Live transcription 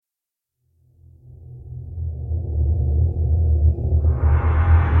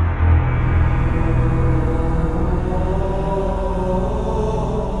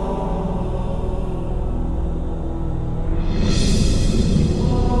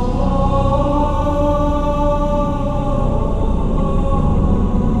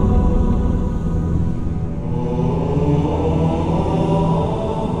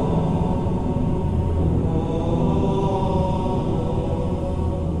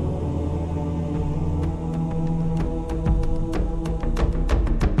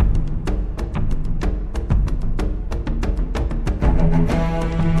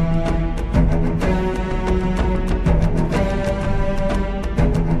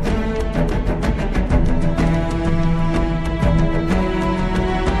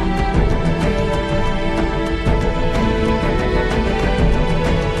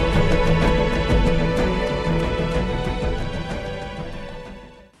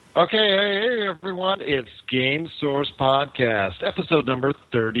Okay, hey everyone, it's Game Source Podcast, episode number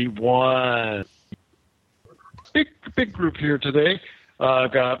 31. Big group here today.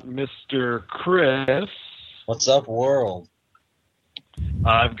 I've got Mr. Chris. What's up, world?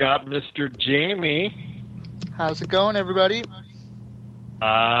 I've got Mr. Jamie. How's it going, everybody?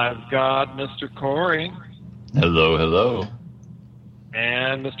 I've got Mr. Corey. Hello, hello.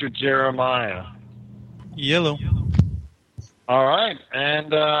 And Mr. Jeremiah. Yellow. All right,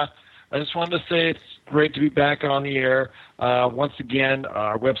 and I just wanted to say it's great to be back on the air. Once again,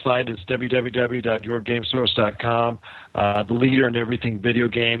 our website is www.yourgamesource.com. The leader in everything video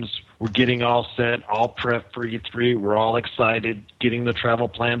games. We're getting all set, all prepped for E3. We're all excited, getting the travel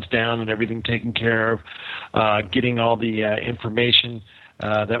plans down and everything taken care of, getting all the information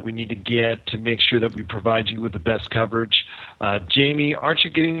that we need to get to make sure that we provide you with the best coverage. Jamie, aren't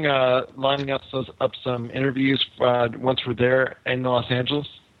you getting lining up some interviews once we're there in Los Angeles?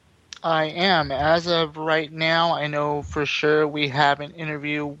 I am. As of right now, I know for sure we have an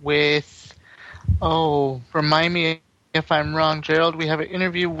interview with, remind me if I'm wrong, Gerald, we have an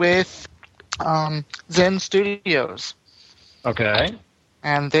interview with Zen Studios. Okay.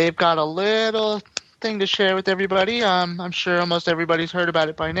 And they've got a little thing to share with everybody. I'm sure almost everybody's heard about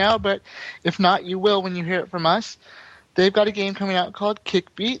it by now, but if not, you will when you hear it from us. They've got a game coming out called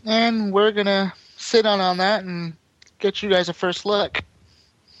Kickbeat, and we're going to sit on that and get you guys a first look.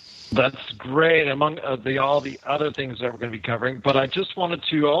 That's great, among all the other things that we're going to be covering. But I just wanted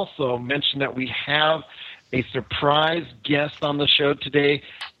to also mention that we have a surprise guest on the show today.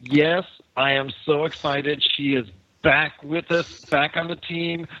 Yes, I am so excited. She is back with us, back on the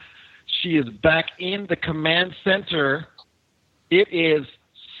team. She is back in the command center. It is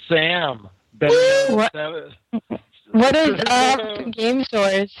Sam. What is up, Game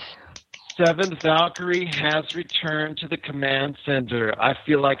Source? Seventh Valkyrie has returned to the command center. I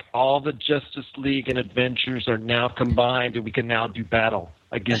feel like all the Justice League and Adventures are now combined, and we can now do battle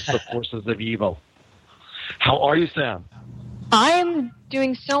against the forces of evil. How are you, Sam? I'm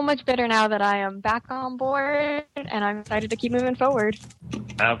doing so much better now that I am back on board, and I'm excited to keep moving forward.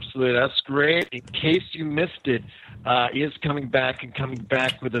 Absolutely. That's great. In case you missed it, is coming back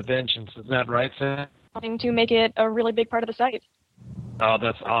with a vengeance. Isn't that right, Sam? Wanting to make it a really big part of the site. Oh,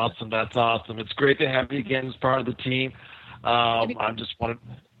 that's awesome. That's awesome. It's great to have you again as part of the team. I just want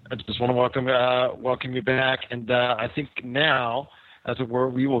to welcome you back, and I think now, as it were,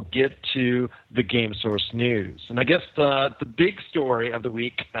 we will get to the Game Source news. And I guess the big story of the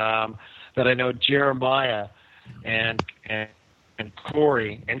week that I know Jeremiah and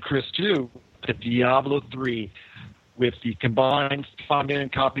Corey and Chris too, the Diablo 3, with the combined 5 million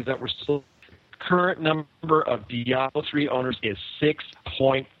copies that were sold. Current number of Diablo 3 owners is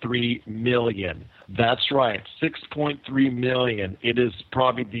 6.3 million. That's right, 6.3 million. It is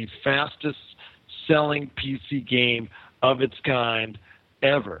probably the fastest selling PC game of its kind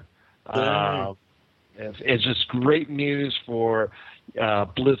ever. It's just great news for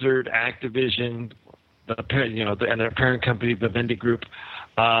Blizzard, Activision, and their parent company, the Vivendi Group.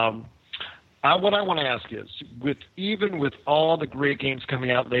 What I want to ask is, even with all the great games coming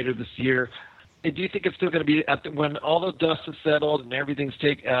out later this year, do you think it's still going to be when all the dust is settled and everything's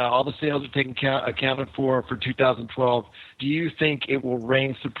all the sales are accounted for 2012? Do you think it will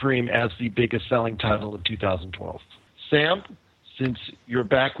reign supreme as the biggest selling title of 2012? Sam, since you're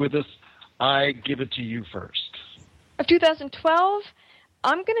back with us, I give it to you first. Of 2012,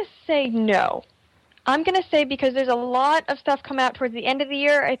 I'm going to say no. I'm going to say because there's a lot of stuff coming out towards the end of the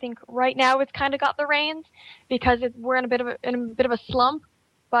year. I think right now it's kind of got the reins because we're in a bit of a slump.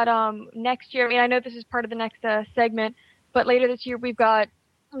 But next year, I know this is part of the next segment, but later this year we've got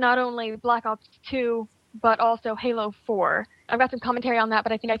not only Black Ops 2, but also Halo 4. I've got some commentary on that,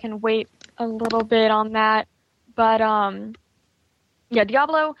 but I think I can wait a little bit on that. But,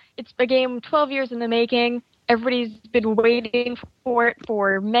 Diablo, it's a game 12 years in the making. Everybody's been waiting for it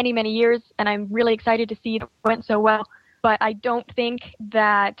for many, many years, and I'm really excited to see it went so well. But I don't think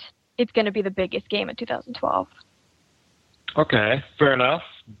that it's going to be the biggest game in 2012. Okay, fair enough.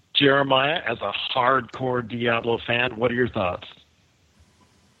 Jeremiah, as a hardcore Diablo fan, what are your thoughts?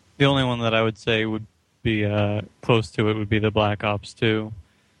 The only one that I would say would be close to it would be the Black Ops 2,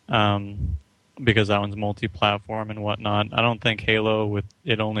 because that one's multi-platform and whatnot. I don't think Halo, with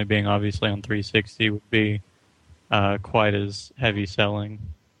it only being obviously on 360, would be quite as heavy selling.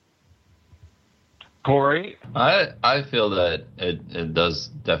 Corey? I feel that it does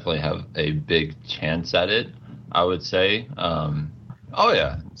definitely have a big chance at it, I would say. Oh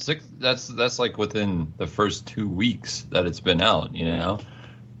yeah, that's like within the first 2 weeks that it's been out, you know.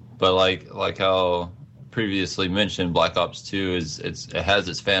 But like how previously mentioned, Black Ops 2 it has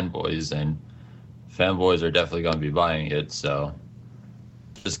its fanboys, and fanboys are definitely going to be buying it. So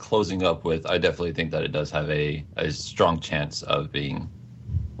just closing up with, I definitely think that it does have a strong chance of being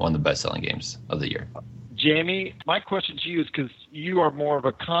one of the best-selling games of the year. Jamie, my question to you is, because you are more of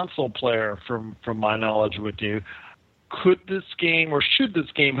a console player from my knowledge with you, could this game or should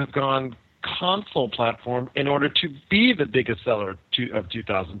this game have gone console platform in order to be the biggest seller of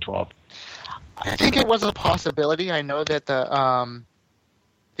 2012? I think it was a possibility. I know that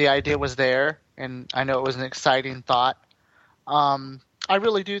the idea was there, and I know it was an exciting thought. I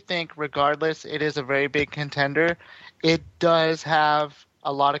really do think, regardless, it is a very big contender. It does have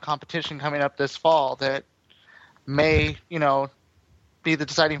a lot of competition coming up this fall that may, be the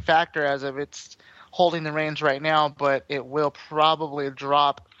deciding factor as of it's holding the reins right now, but it will probably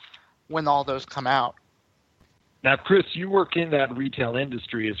drop when all those come out. Now, Chris, you work in that retail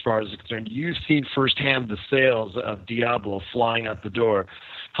industry as far as it's concerned. You've seen firsthand the sales of Diablo flying out the door.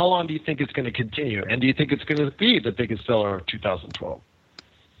 How long do you think it's going to continue? And do you think it's going to be the biggest seller of 2012?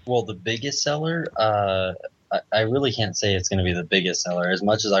 Well, the biggest seller, I really can't say it's going to be the biggest seller. As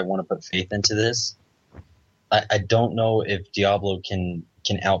much as I want to put faith into this, I don't know if Diablo can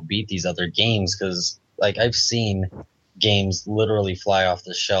outbeat these other games, because I've seen games literally fly off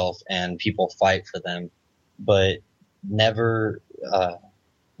the shelf and people fight for them, but never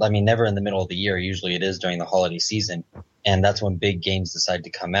never in the middle of the year. Usually it is during the holiday season, and that's when big games decide to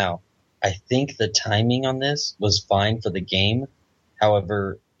come out. I think the timing on this was fine for the game.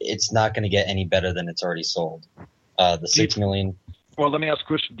 However, it's not going to get any better than it's already sold. The 6 million. Well, let me ask a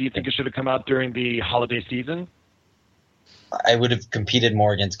question. Do you think it should have come out during the holiday season? I would have competed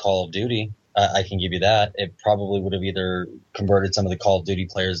more against Call of Duty. I can give you that. It probably would have either converted some of the Call of Duty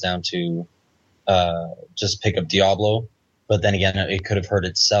players down to just pick up Diablo. But then again, it could have hurt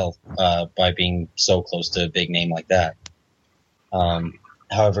itself by being so close to a big name like that.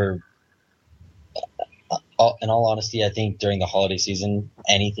 However, in all honesty, I think during the holiday season,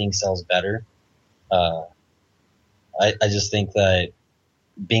 anything sells better. I just think that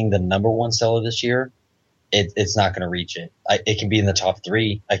being the number one seller this year, it's not going to reach it. It can be in the top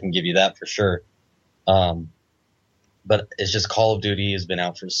 3. I can give you that for sure. But it's just Call of Duty has been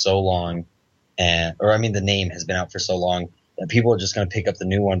out for so long, the name has been out for so long that people are just going to pick up the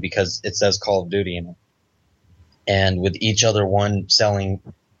new one because it says Call of Duty in it. And with each other one selling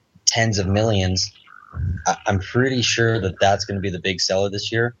tens of millions, I'm pretty sure that that's going to be the big seller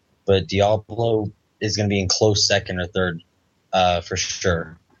this year. But Diablo is going to be in close second or third for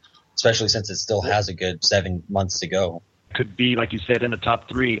sure, especially since it still has a good 7 months to go. Could be, like you said, in the top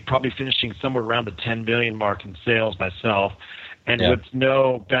 3, probably finishing somewhere around the 10 billion mark in sales myself. And with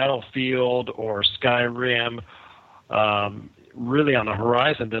no Battlefield or Skyrim really on the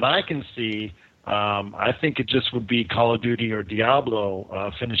horizon that I can see, I think it just would be Call of Duty or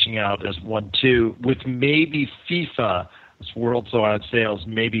Diablo finishing out as 1-2, with maybe FIFA worldwide sales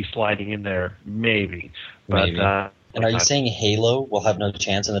maybe sliding in there, maybe. But, and are you saying Halo will have no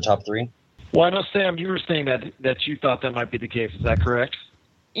chance in the top 3? Well, I know, Sam, you were saying that you thought that might be the case. Is that correct?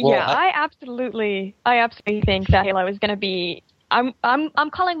 Well, yeah, I absolutely think that Halo is going to be. I'm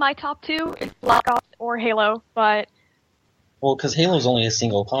calling my top 2 is Black Ops or Halo, but. Well, because Halo's only a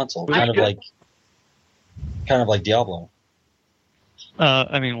single console, kind of like Diablo.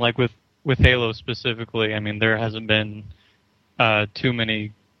 With Halo specifically, there hasn't been too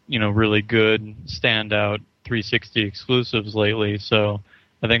many, really good standout 360 exclusives lately. So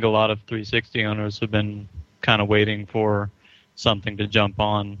I think a lot of 360 owners have been kind of waiting for something to jump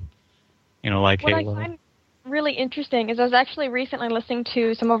on, like Halo. What I find really interesting is I was actually recently listening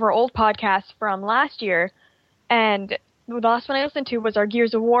to some of our old podcasts from last year, and the last one I listened to was our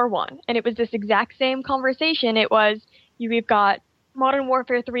Gears of War one, and it was this exact same conversation. It was, we've got Modern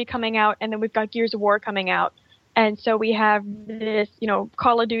Warfare 3 coming out, and then we've got Gears of War coming out. And so we have this,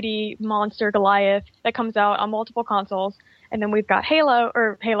 Call of Duty Monster Goliath that comes out on multiple consoles, and then we've got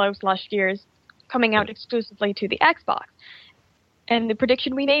Halo/Gears coming out exclusively to the Xbox. And the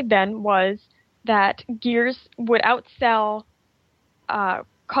prediction we made then was that Gears would outsell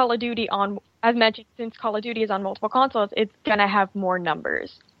Call of Duty on, as mentioned, since Call of Duty is on multiple consoles, it's going to have more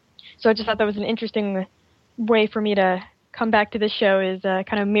numbers. So I just thought that was an interesting way for me to come back to the show, is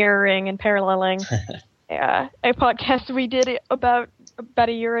kind of mirroring and paralleling a podcast we did about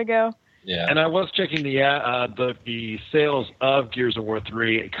a year ago. Yeah. And I was checking the sales of Gears of War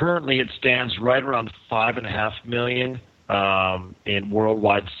 3. Currently, it stands right around 5.5 million in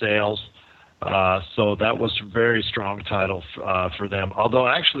worldwide sales. So that was a very strong title for them. Although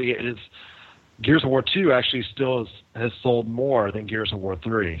actually, Gears of War 2 actually still has sold more than Gears of War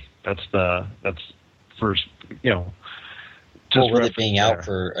 3. That's Well, with it being out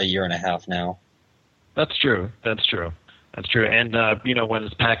for a year and a half now. That's true. And when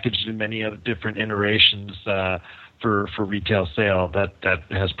it's packaged in many other different iterations for retail sale, that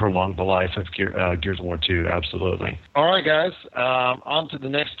has prolonged the life of Gears of War 2. Absolutely. All right, guys. On to the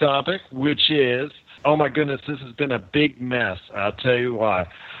next topic, which is, oh my goodness, this has been a big mess. I'll tell you why.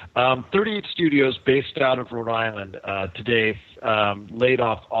 38 Studios, based out of Rhode Island, today laid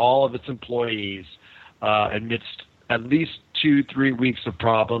off all of its employees amidst at least 2-3 weeks of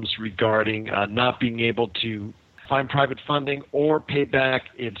problems regarding not being able to find private funding or pay back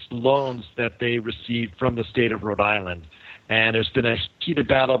its loans that they received from the state of Rhode Island. And there's been a heated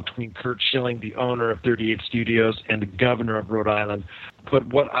battle between Curt Schilling, the owner of 38 Studios, and the governor of Rhode Island. But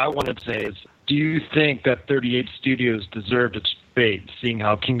what I want to say is, do you think that 38 Studios deserved its fate, seeing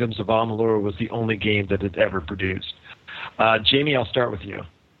how Kingdoms of Amalur was the only game that it ever produced? Jamie, I'll start with you.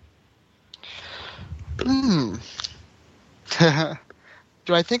 Do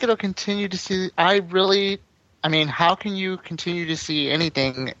I think it'll continue to see... how can you continue to see any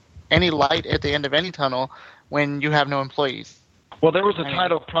light at the end of any tunnel when you have no employees? Well, there was a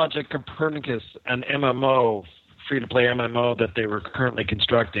title, Project Copernicus, an MMO, free-to-play MMO that they were currently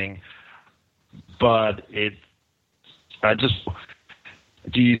constructing. But do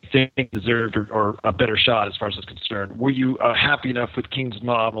you think it deserved or a better shot as far as it's concerned? Were you happy enough with Kingdoms of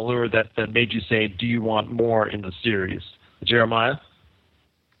Amalur that made you say, do you want more in the series? Jeremiah?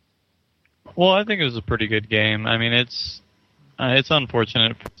 Well, I think it was a pretty good game. I mean, it's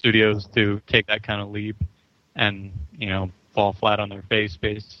unfortunate for studios to take that kind of leap and, fall flat on their face,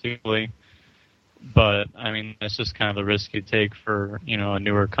 basically. But, I mean, that's just kind of the risk you take for, a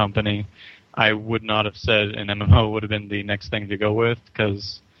newer company. I would not have said an MMO would have been the next thing to go with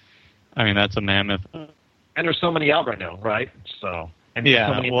because, that's a mammoth. And there's so many out right now, right? So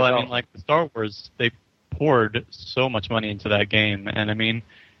like the Star Wars, they poured so much money into that game, and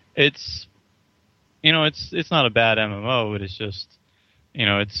it's not a bad MMO, but it's just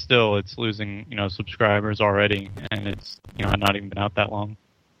it's losing subscribers already, and it's not even been out that long.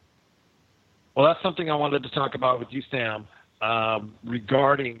 Well, that's something I wanted to talk about with you, Sam,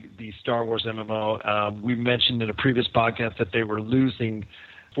 regarding the Star Wars MMO. We mentioned in a previous podcast that they were losing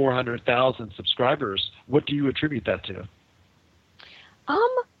 400,000 subscribers. What do you attribute that to?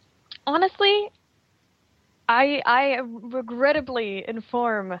 Honestly, I regrettably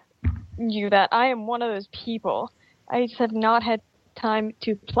inform you that I am one of those people. I just have not had time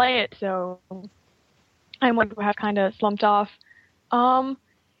to play it, so I'm one who have kind of slumped off.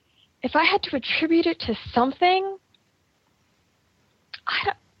 If I had to attribute it to something,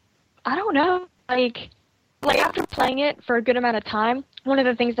 I don't know. Like after playing it for a good amount of time, one of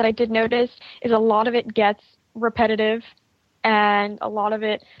the things that I did notice is a lot of it gets repetitive, and a lot of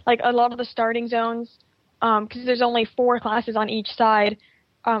the starting zones, because there's only 4 classes on each side.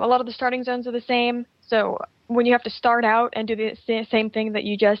 A lot of the starting zones are the same, so when you have to start out and do the same thing that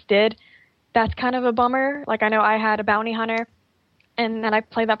you just did, that's kind of a bummer. Like, I know I had a bounty hunter, and then I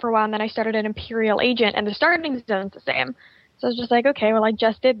played that for a while, and then I started an Imperial agent, and the starting zone's the same. So I was just like, okay, well, I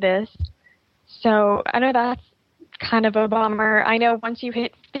just did this. So I know that's kind of a bummer. I know once you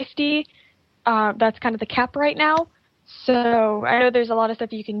hit 50, that's kind of the cap right now. So I know there's a lot of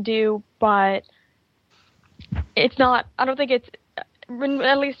stuff you can do, but it's not, I don't think it's,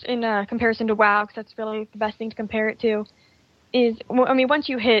 at least in comparison to WoW, because that's really the best thing to compare it to, is, once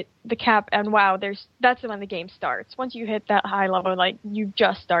you hit the cap and WoW, that's when the game starts. Once you hit that high level, like, you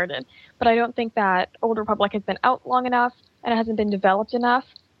just started. But I don't think that Old Republic has been out long enough, and it hasn't been developed enough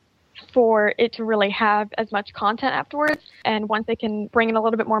for it to really have as much content afterwards. And once they can bring in a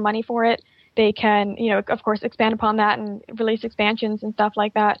little bit more money for it, they can, of course, expand upon that and release expansions and stuff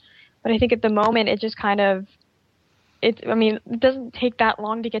like that. But I think at the moment, it just kind of, it doesn't take that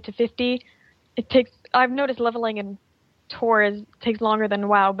long to get to 50. I've noticed leveling in Tor takes longer than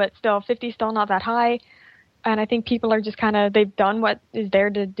WoW, but still, 50 is still not that high. And I think people are just they've done what is there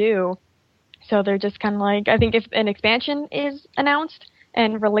to do. So they're just kind of like, I think if an expansion is announced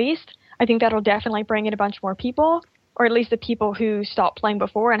and released, I think that'll definitely bring in a bunch more people, or at least the people who stopped playing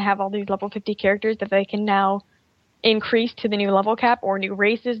before and have all these level 50 characters that they can now increase to the new level cap, or new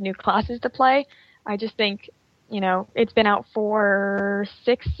races, new classes to play. I just think, it's been out for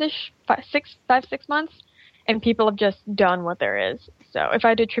 6 months, and people have just done what there is. So if I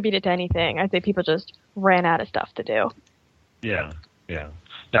had to attribute it to anything, I'd say people just ran out of stuff to do. Yeah.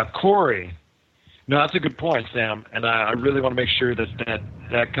 Now, Corey, no, that's a good point, Sam, and I really want to make sure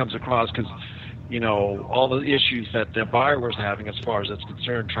that comes across, because, all the issues that the BioWare's having as far as it's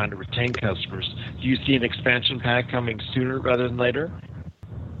concerned, trying to retain customers. Do you see an expansion pack coming sooner rather than later?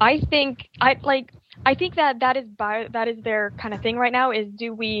 I think, I think that is their kind of thing right now. Is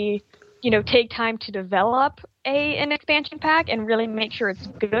do we, take time to develop an expansion pack and really make sure it's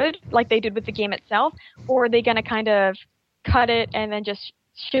good, like they did with the game itself, or are they going to kind of cut it and then just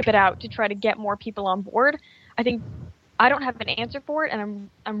ship it out to try to get more people on board? I don't have an answer for it, and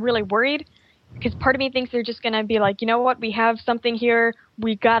I'm really worried because part of me thinks they're just going to be like, you know what, we have something here,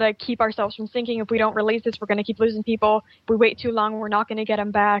 we got to keep ourselves from sinking. If we don't release this, we're going to keep losing people. If we wait too long, we're not going to get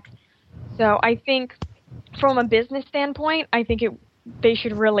them back. So I think from a business standpoint, I think they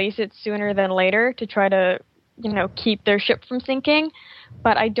should release it sooner than later to try to, keep their ship from sinking.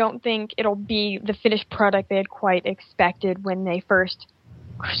 But I don't think it'll be the finished product they had quite expected when they first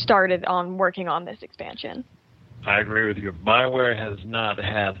started on working on this expansion. I agree with you. BioWare has not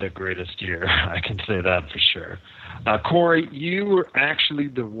had the greatest year. I can say that for sure. Corey, you were actually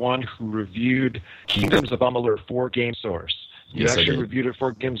the one who reviewed Kingdoms of Amalur for GameSource. You actually reviewed it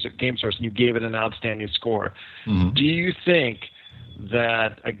for GameSource, and you gave it an outstanding score. Mm-hmm. Do you think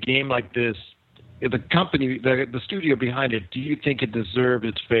that a game like this, the company, the studio behind it, do you think it deserved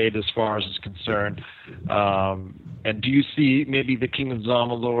its fate as far as it's concerned? And do you see maybe the Kingdoms of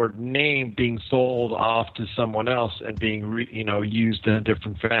Amalur name being sold off to someone else and being used in a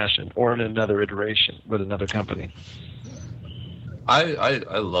different fashion or in another iteration with another company? I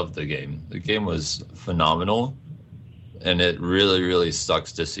love the game. The game was phenomenal, and it really, really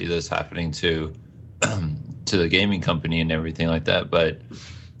sucks to see this happening to the gaming company and everything like that. But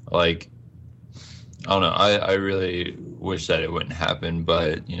I don't know. I really wish that it wouldn't happen,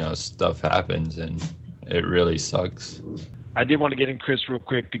 but stuff happens, and it really sucks. I did want to get in, Chris, real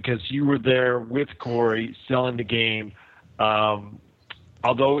quick, because you were there with Corey selling the game.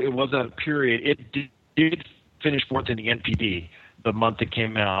 Although it was a period, it did finish fourth in the NPD the month it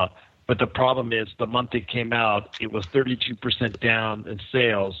came out. But the problem is, the month it came out, it was 32% down in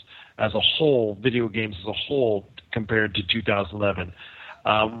sales as a whole, video games as a whole, compared to 2011.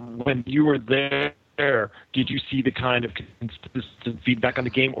 When you were there, did you see the kind of consistent feedback on the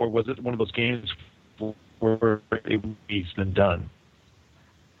game, or was it one of those games where it's been done?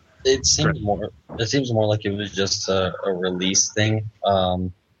 It seems more like it was just a release thing.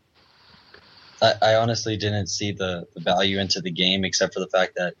 I honestly didn't see the value into the game, except for the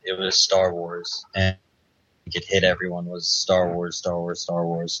fact that it was Star Wars, and it hit everyone was Star Wars.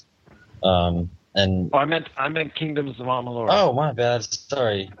 I meant Kingdoms of Amalur. Oh, my bad.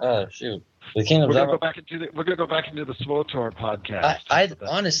 Sorry. Oh, shoot. The Kingdoms. We're gonna go back into the SWTOR podcast. I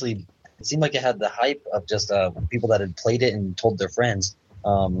honestly, it seemed like it had the hype of just people that had played it and told their friends.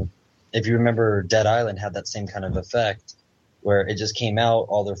 If you remember, Dead Island had that same kind of effect, where it just came out,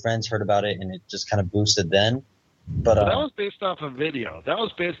 all their friends heard about it, and it just kind of boosted then. But that was based off a video. That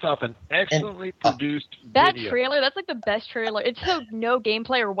was based off an excellently produced that video. Trailer, that's like the best trailer. It showed no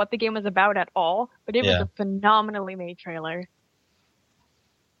gameplay or what the game was about at all, but it was a phenomenally made trailer.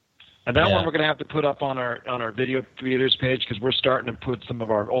 And that one we're going to have to put up on our video creators page, because we're starting to put some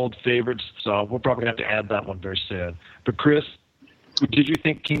of our old favorites, so we'll probably have to add that one very soon. But Chris, did you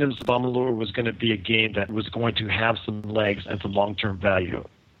think Kingdoms of Amalur was going to be a game that was going to have some legs and some long-term value?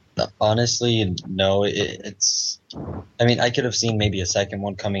 Honestly, no. It's. I mean, I could have seen maybe a second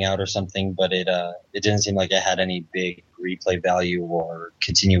one coming out or something, but it didn't seem like it had any big replay value or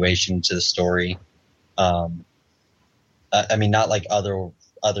continuation to the story. I mean, not like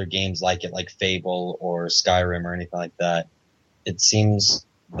other games like it, like Fable or Skyrim or anything like that. It seems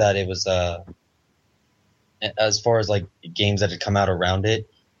that it was as far as like games that had come out around it,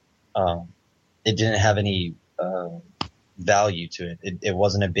 it didn't have any value to it. It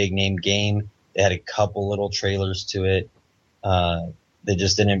wasn't a big name game. It had a couple little trailers to it. They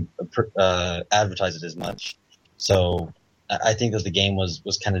just didn't advertise it as much. So I think that the game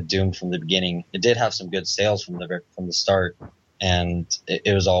was kind of doomed from the beginning. It did have some good sales from the start, and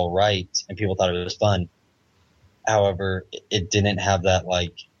it was all right, and people thought it was fun. However, it didn't have that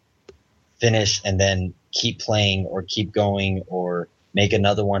like finish and then keep playing or keep going or make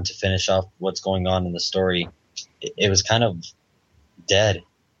another one to finish off what's going on in the story. It was kind of dead.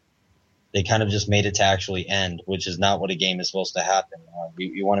 They kind of just made it to actually end, which is not what a game is supposed to happen.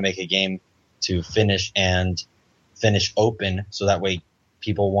 You want to make a game to finish and finish open, so that way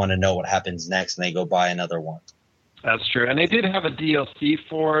people want to know what happens next and they go buy another one. That's true. And they did have a DLC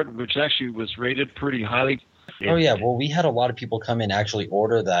for it, which actually was rated pretty highly. Oh yeah, well, we had a lot of people come in actually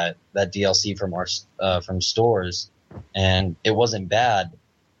order that DLC from our from stores, and it wasn't bad.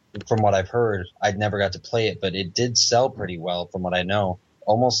 From what I've heard, I'd never got to play it, but it did sell pretty well from what I know.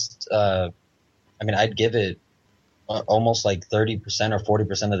 Almost, I mean, I'd give it almost like 30% or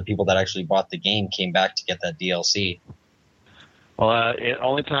 40% of the people that actually bought the game came back to get that DLC. Well,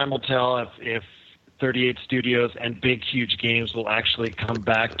 only time will tell if 38 studios and big, huge games will actually come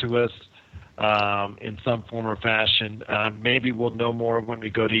back to us in some form or fashion. Maybe we'll know more when we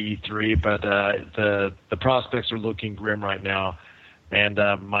go to E3, but the prospects are looking grim right now. And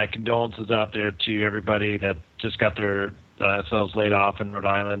my condolences out there to everybody that just got their selves laid off in Rhode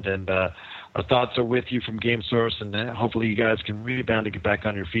Island. And our thoughts are with you from GameSource, and hopefully you guys can rebound to get back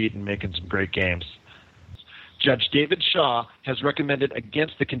on your feet and making some great games. Judge David Shaw has recommended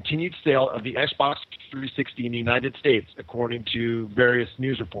against the continued sale of the Xbox 360 in the United States, according to various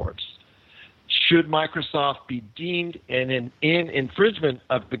news reports. Should Microsoft be deemed in infringement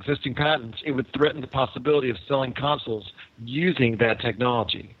of existing patents, it would threaten the possibility of selling consoles using that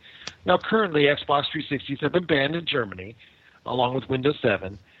technology. Now, currently, Xbox 360s have been banned in Germany, along with Windows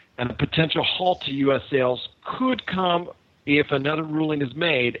 7, and a potential halt to U.S. sales could come if another ruling is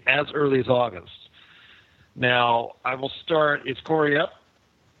made as early as August. Now, I will start. Is Corey up?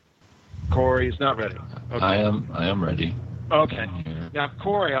 Corey is not ready. Okay. I am ready. Okay. Now,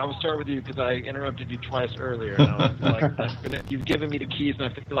 Corey, I will start with you because I interrupted you twice earlier. And I was like, you've given me the keys, and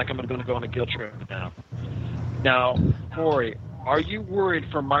I feel like I'm going to go on a guilt trip now. Now, Corey, are you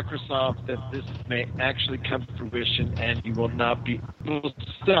worried for Microsoft that this may actually come to fruition and you will not be able to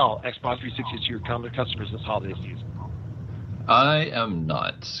sell Xbox 360 to your customers this holiday season? I am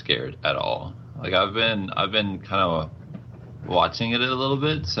not scared at all. Like I've been kind of watching it a little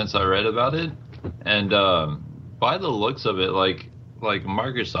bit since I read about it, and by the looks of it, like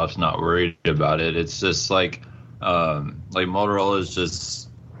Microsoft's not worried about it. It's just like Motorola is just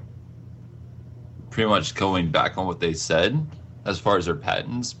pretty much going back on what they said as far as their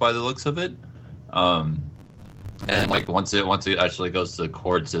patents by the looks of it. And like once it actually goes to the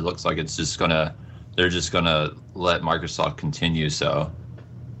courts, it looks like they're just gonna let Microsoft continue. So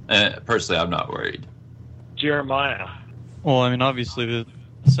personally, I'm not worried. Jeremiah. Well, I mean, obviously the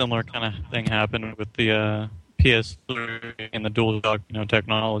similar kind of thing happened with the PS3 and the DualShock,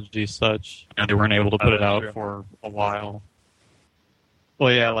 technology such. They weren't able to put it out for a while.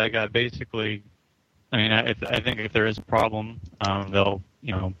 Well, yeah, basically, I mean, I think if there is a problem, they'll,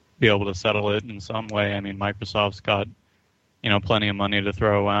 be able to settle it in some way. I mean, Microsoft's got, plenty of money to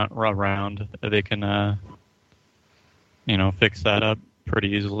throw around. They can, fix that up pretty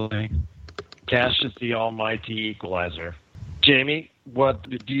easily. Cash is the almighty equalizer. Jamie, what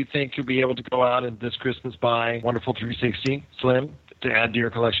do you think you'll be able to go out and this Christmas buy wonderful 360 Slim to add to your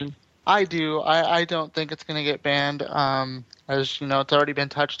collection? I do. I don't think it's going to get banned. As you know, it's already been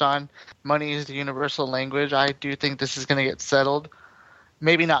touched on. Money is the universal language. I do think this is going to get settled.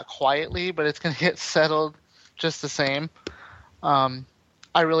 Maybe not quietly, but it's going to get settled just the same. I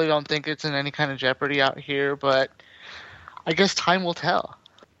really don't think it's in any kind of jeopardy out here, but I guess time will tell.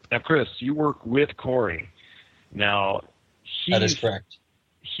 Now, Chris, you work with Corey. Now, that is correct.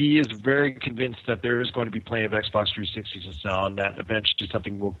 He is very convinced that there is going to be plenty of Xbox 360s to sell, and that eventually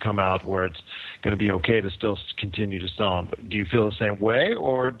something will come out where it's going to be okay to still continue to sell them. But do you feel the same way,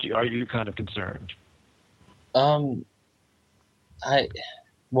 or are you kind of concerned?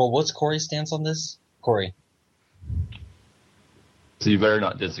 What's Corey's stance on this? Corey. So you better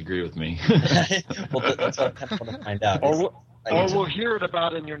not disagree with me. Well, that's what I kind of want to find out. Or we'll hear it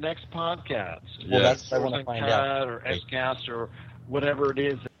about in your next podcast. Well, that's what I want to find out. Or Xcast or whatever it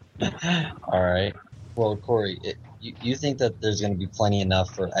is. All right. Well, Corey, you think that there's going to be plenty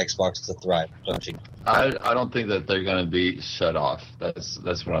enough for Xbox to thrive, don't you? I don't think that they're going to be shut off.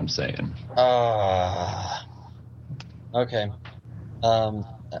 That's what I'm saying. Okay.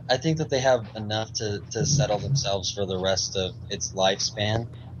 I think that they have enough to settle themselves for the rest of its lifespan,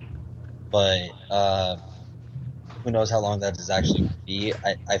 but who knows how long that is actually going to be.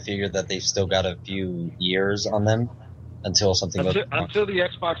 I figure that they've still got a few years on them until something goes wrong. Until the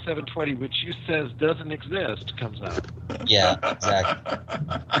Xbox 720, which you says doesn't exist, comes out. Yeah, exactly.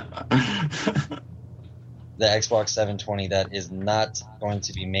 The Xbox 720 that is not going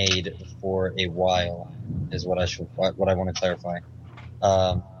to be made for a while is what I want to clarify.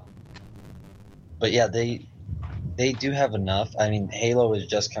 But yeah, they do have enough. I mean, Halo is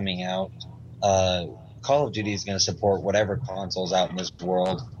just coming out. Call of Duty is going to support whatever consoles out in this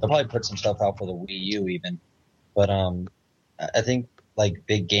world. They'll probably put some stuff out for the Wii U even. But I think like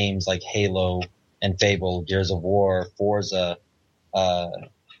big games like Halo and Fable, Gears of War, Forza,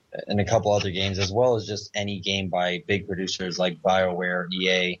 and a couple other games, as well as just any game by big producers like BioWare,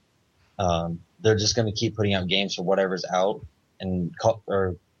 EA, they're just going to keep putting out games for whatever's out. And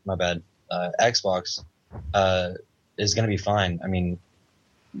Xbox is going to be fine. I mean,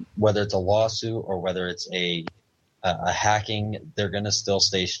 whether it's a lawsuit or whether it's a hacking, they're going to still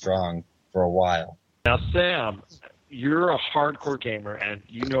stay strong for a while. Now, Sam, you're a hardcore gamer, and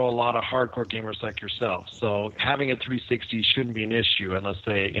you know a lot of hardcore gamers like yourself. So having a 360 shouldn't be an issue unless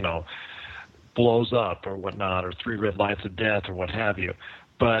they, blows up or whatnot, or 3 red lights of death or what have you.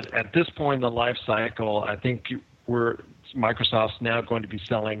 But at this point in the life cycle, I think Microsoft's now going to be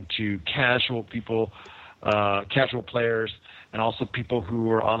selling to casual people, casual players, and also people who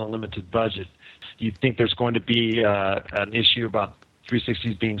are on a limited budget. Do you think there's going to be an issue about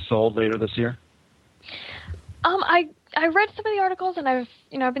 360s being sold later this year? I read some of the articles, and I've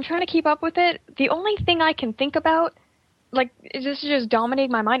been trying to keep up with it. The only thing I can think about, this just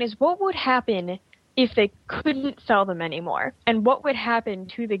dominating my mind, is what would happen if they couldn't sell them anymore, and what would happen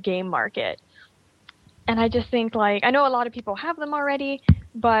to the game market. And I just think, I know a lot of people have them already,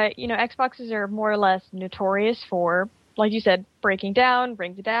 but, Xboxes are more or less notorious for, like you said, breaking down,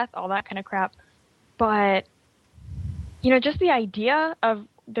 ring to death, all that kind of crap. But, just the idea of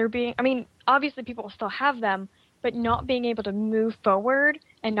there being, obviously people will still have them, but not being able to move forward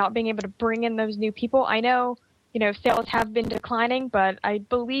and not being able to bring in those new people. I know, sales have been declining, but I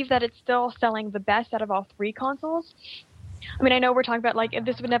believe that it's still selling the best out of all 3 consoles. I know we're talking about, if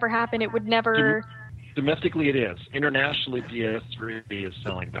this would never happen, it would never... Domestically, it is. Internationally, PS3 is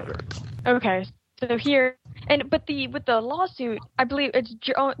selling better. Okay, so here... with the lawsuit, I believe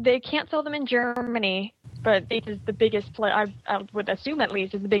they can't sell them in Germany, but it is the biggest place, I would assume at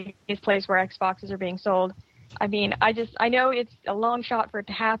least, is the biggest place where Xboxes are being sold. I know it's a long shot for it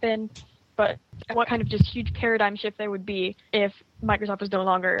to happen, but what kind of just huge paradigm shift there would be if Microsoft was no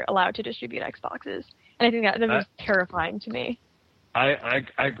longer allowed to distribute Xboxes. And I think that was terrifying to me. I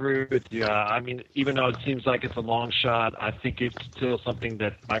agree with you. Even though it seems like it's a long shot, I think it's still something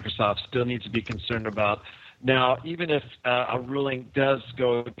that Microsoft still needs to be concerned about. Now, even if a ruling does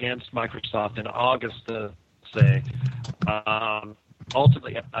go against Microsoft in August, say,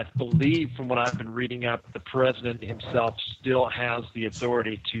 ultimately, I believe from what I've been reading up, the president himself still has the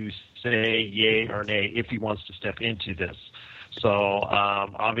authority to say yay or nay if he wants to step into this. So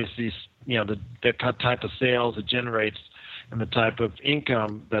obviously, the type of sales it generates and the type of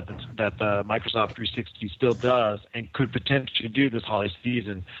income that the Microsoft 360 still does and could potentially do this holiday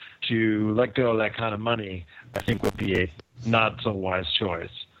season, to let go of that kind of money, I think would be a not so wise choice.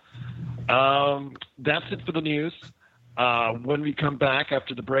 That's it for the news. When we come back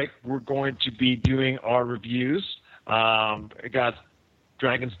after the break, we're going to be doing our reviews. I got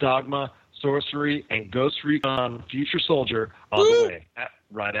Dragon's Dogma, Sorcery, and Ghost Recon Future Soldier on the way,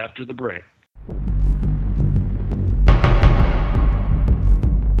 right after the break.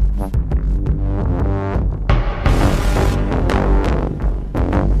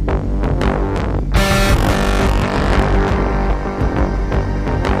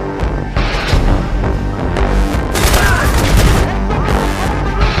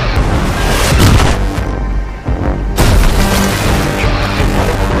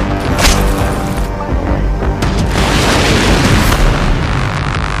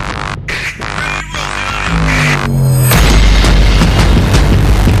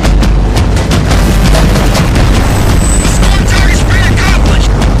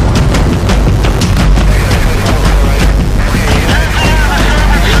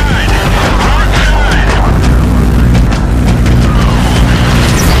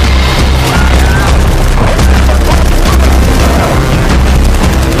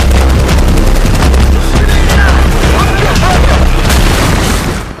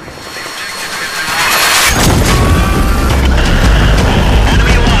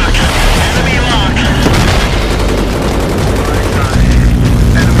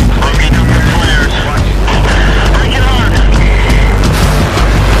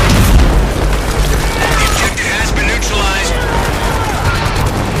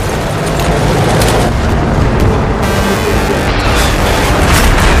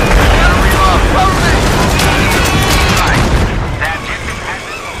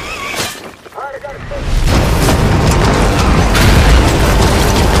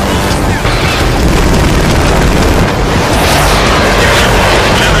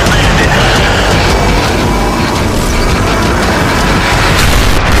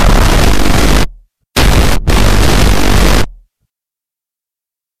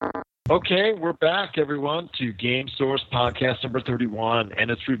 Okay, we're back, everyone, to Game Source Podcast number 31, and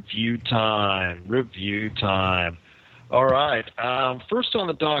it's review time. Review time. All right. First on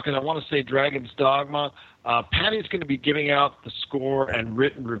the docket, I want to say Dragon's Dogma. Patty's going to be giving out the score and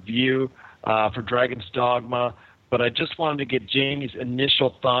written review for Dragon's Dogma, but I just wanted to get Jamie's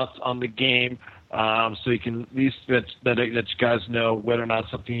initial thoughts on the game so you can at least let you guys know whether or not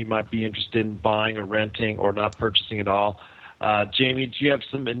something you might be interested in buying or renting or not purchasing at all. Jamie, do you have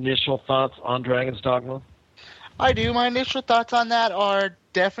some initial thoughts on Dragon's Dogma? I do. My initial thoughts on that are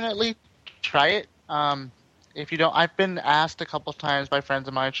definitely try it. If you don't, I've been asked a couple times by friends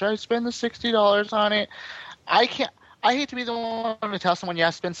of mine, should I spend the $60 on it? I can't. I hate to be the one to tell someone, yeah,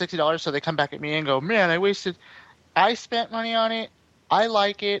 spend $60, so they come back at me and go, man, I spent money on it. I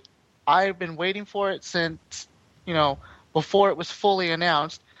like it. I've been waiting for it since, before it was fully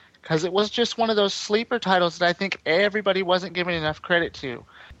announced, because it was just one of those sleeper titles that I think everybody wasn't giving enough credit to.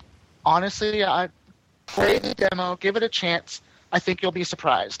 Honestly, I play the demo, give it a chance. I think you'll be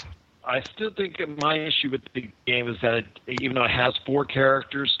surprised. I still think my issue with the game is that even though it has 4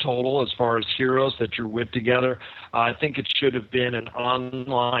 characters total as far as heroes that you're with together, I think it should have been an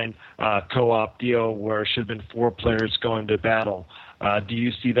online co-op deal where it should have been 4 players going to battle. Do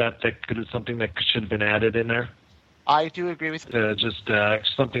you see that could have something that should have been added in there? I do agree with you. Just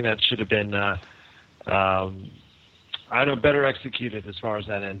something that should have been, better executed as far as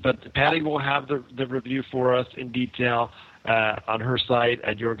that end. But Patty will have the review for us in detail on her site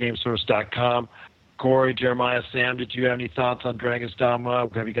at yourgamesource.com. Corey, Jeremiah, Sam, did you have any thoughts on Dragon's Dogma?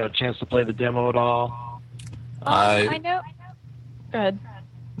 Have you got a chance to play the demo at all? I know. Go ahead.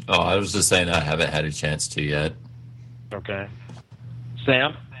 Oh, I was just saying I haven't had a chance to yet. Okay.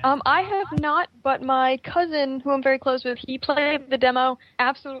 Sam? I have not, but my cousin, who I'm very close with, he played the demo,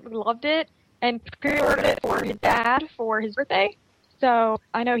 absolutely loved it, and pre-ordered it for his dad for his birthday. So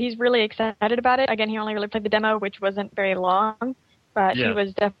I know he's really excited about it. Again, he only really played the demo, which wasn't very long, but he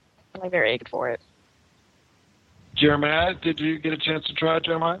was definitely very excited for it. Jeremiah, did you get a chance to try it,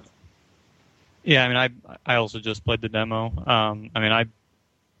 Jeremiah? Yeah, I also just played the demo.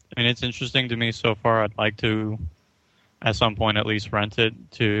 It's interesting to me so far. I'd like to, at some point, at least rent it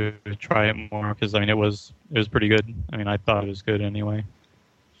to try it more because it was pretty good. I thought it was good anyway.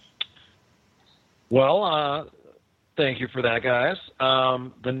 Well, thank you for that, guys.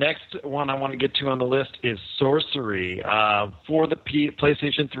 The next one I want to get to on the list is Sorcery for the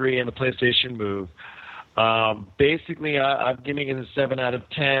PlayStation 3 and the PlayStation Move. Basically, I'm giving it a 7 out of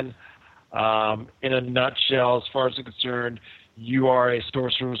 10. In a nutshell, as far as I'm concerned, you are a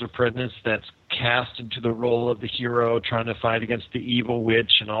sorcerer's apprentice that's cast into the role of the hero, trying to fight against the evil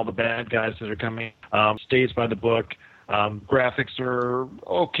witch and all the bad guys that are coming. Stays by the book. Graphics are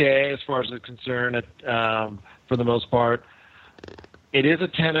okay as far as it's concerned for the most part. It is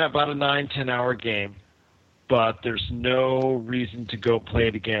about a 9-10 hour game, but there's no reason to go play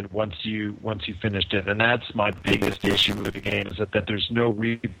it again once you finished it. And that's my biggest issue with the game is that there's no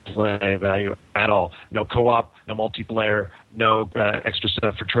replay value at all. No co-op, no multiplayer, no extra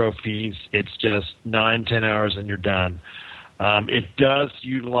stuff for trophies. It's just 9-10 hours and you're done. It does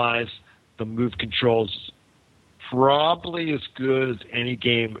utilize the move controls probably as good as any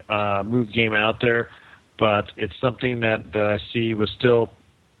game move game out there, but it's something that I see was still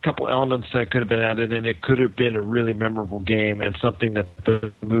a couple elements that could have been added, and it could have been a really memorable game and something that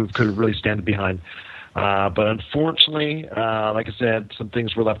the move could have really stand behind. But unfortunately, like I said, some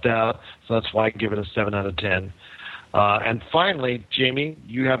things were left out, so that's why I give it a 7 out of 10. And finally, Jamie,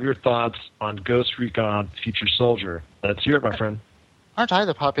 you have your thoughts on Ghost Recon Future Soldier. Let's hear it, my friend. Aren't I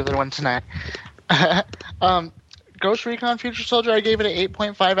the popular one tonight? Ghost Recon Future Soldier, I gave it an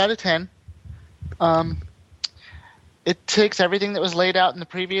 8.5 out of 10. It takes everything that was laid out in the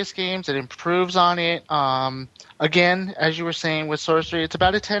previous games. It improves on it. Again, as you were saying with Sorcery, it's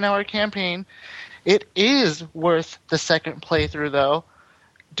about a 10-hour campaign. It is worth the second playthrough, though,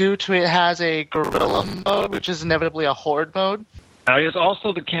 due to it has a guerrilla mode, which is inevitably a horde mode. Yes,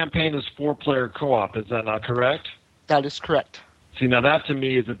 also the campaign is 4-player co-op. Is that not correct? That is correct. See, now that to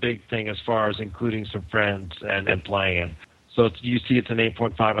me is a big thing as far as including some friends and playing it. So you see it's an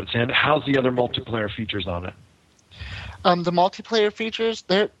 8.5 out of 10. How's the other multiplayer features on it? The multiplayer features,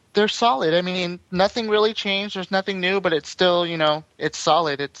 they're solid. Nothing really changed. There's nothing new, but it's still, it's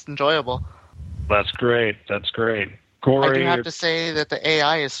solid. It's enjoyable. That's great. Corey, I do have to say that the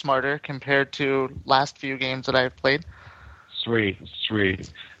AI is smarter compared to last few games that I've played. Sweet.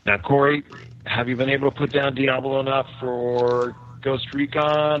 Now, Corey, have you been able to put down Diablo enough for Ghost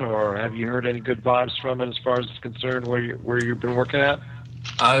Recon, or have you heard any good vibes from it as far as it's concerned? Where you've been working at?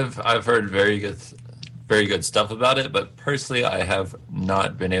 I've heard very good stuff about it, but personally, I have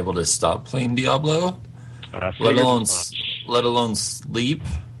not been able to stop playing Diablo, let alone sleep.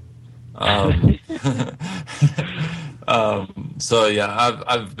 So yeah,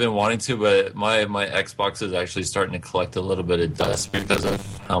 I've been wanting to, but my Xbox is actually starting to collect a little bit of dust because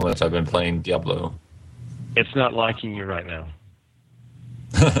of how much I've been playing Diablo. It's not liking you right now.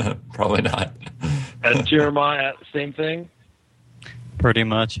 Probably not. And Jeremiah, same thing? Pretty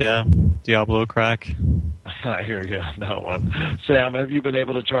much, yeah. Diablo crack. I hear you on that one. Sam, have you been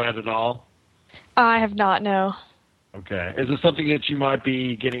able to try it at all? I have not, no. Okay. Is this something that you might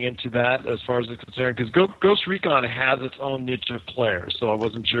be getting into that as far as it's concerned? Because Ghost Recon has its own niche of players, so I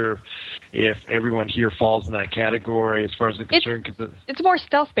wasn't sure if everyone here falls in that category as far as it's concerned. It's more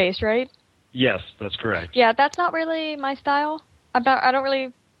stealth-based, right? Yes, that's correct. Yeah, that's not really my style. I don't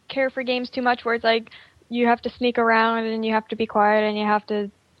really care for games too much where it's like you have to sneak around and you have to be quiet and you have to,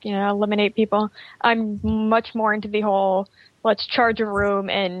 eliminate people. I'm much more into the whole let's charge a room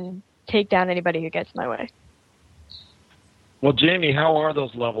and take down anybody who gets in my way. Well, Jamie, how are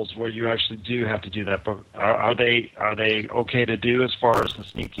those levels where you actually do have to do that? Are they okay to do as far as the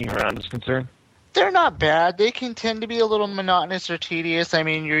sneaking around is concerned? They're not bad. They can tend to be a little monotonous or tedious. I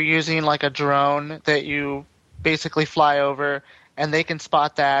mean, you're using like a drone that you basically fly over, and they can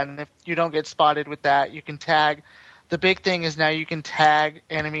spot that. And if you don't get spotted with that, you can tag. The big thing is now you can tag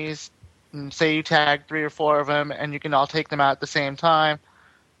enemies. And say you tag 3 or 4 of them, and you can all take them out at the same time.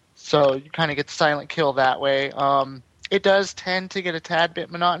 So you kind of get the silent kill that way. It does tend to get a tad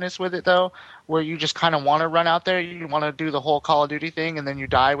bit monotonous with it, though, where you just kind of want to run out there. You want to do the whole Call of Duty thing, and then you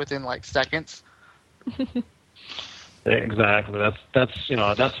die within, like, seconds. Exactly.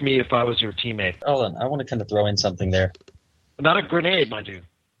 That's me if I was your teammate. Hold on, I want to kind of throw in something there. Not a grenade, mind you.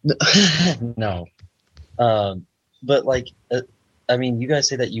 No. But, like, I mean, you guys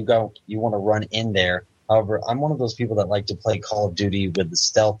say that you want to run in there. However, I'm one of those people that like to play Call of Duty with the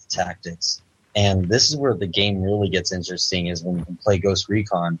stealth tactics. And this is where the game really gets interesting, is when you play Ghost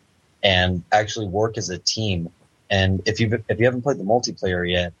Recon and actually work as a team. And if you haven't played the multiplayer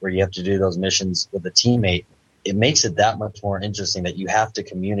yet, where you have to do those missions with a teammate, it makes it that much more interesting that you have to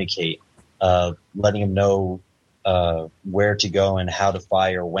communicate, letting them know where to go and how to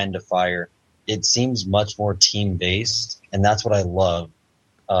fire, when to fire. It seems much more team-based, and that's what I love.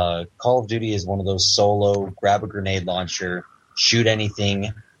 Call of Duty is one of those solo, grab a grenade launcher, shoot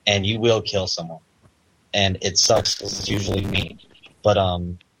anything, and you will kill someone. And it sucks because it's usually me. But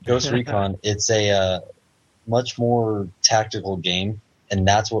Ghost Recon, it's a much more tactical game, and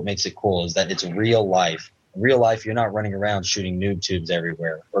that's what makes it cool, is that it's real life. In real life, you're not running around shooting noob tubes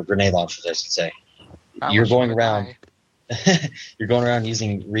everywhere, or grenade launchers, I should say. You're going around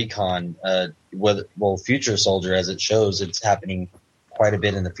using recon. Future Soldier, as it shows, it's happening quite a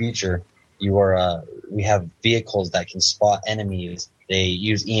bit in the future. We have vehicles that can spot enemies. They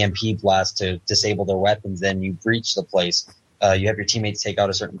use EMP blasts to disable their weapons. Then you breach the place. You have your teammates take out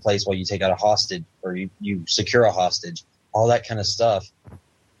a certain place while you take out a hostage, or you secure a hostage. All that kind of stuff.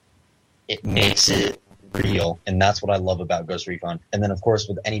 It makes it real, and that's what I love about Ghost Recon. And then, of course,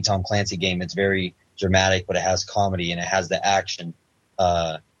 with any Tom Clancy game, it's very dramatic, but it has comedy and it has the action.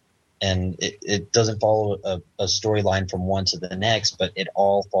 And it doesn't follow a storyline from one to the next, but it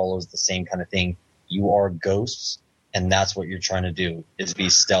all follows the same kind of thing. You are ghosts, and that's what you're trying to do, is be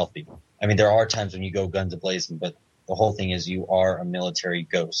stealthy. I mean, there are times when you go guns a-blazing, but the whole thing is you are a military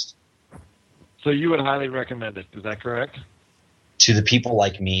ghost. So you would highly recommend it, is that correct? To the people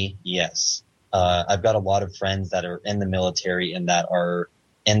like me, yes. I've got a lot of friends that are in the military and that are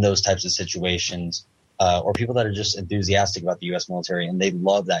in those types of situations, or people that are just enthusiastic about the U.S. military, and they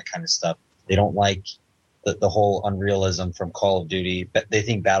love that kind of stuff. They don't like the whole unrealism from Call of Duty. They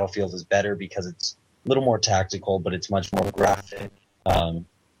think Battlefield is better because it's a little more tactical, but it's much more graphic. And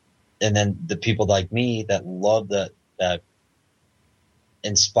then the people like me that love that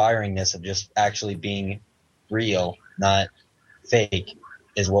inspiringness of just actually being real, not fake,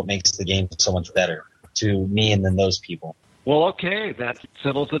 is what makes the game so much better to me and then those people. Well, okay, that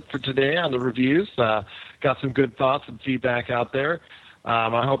settles it for today on the reviews. Got some good thoughts and feedback out there.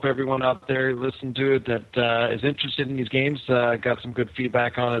 I hope everyone out there listened to it that is interested in these games got some good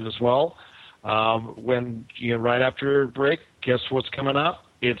feedback on it as well. Right after break, guess what's coming up?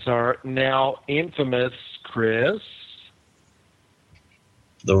 It's our now infamous, Chris,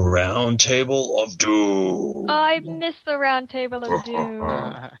 the Round Table of Doom. I miss the Round Table of Doom.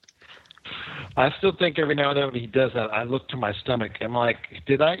 I still think every now and then when he does that, I look to my stomach. I'm like,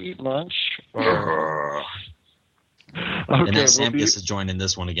 did I eat lunch? Or... Okay, and now Sam gets to join in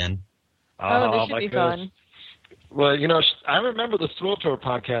this one again. This should be fun. Well, I remember the SWTOR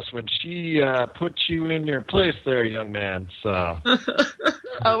podcast when she put you in your place there, young man. So.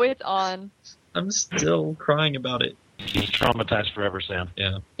 Oh, it's on. I'm still crying about it. She's traumatized forever, Sam.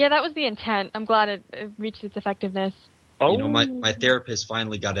 Yeah. Yeah, that was the intent. I'm glad it reached its effectiveness. Oh. My therapist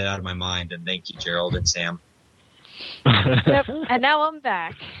finally got it out of my mind, and thank you, Gerald and Sam. Yep, and now I'm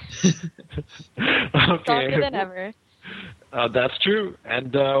back. Okay. Stronger than ever. That's true,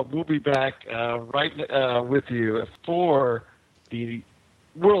 and we'll be back right with you for the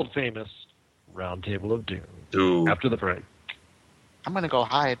world-famous Round Table of Doom. After the break. I'm going to go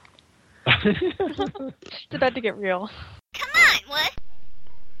hide. It's about to get real. Come on, what?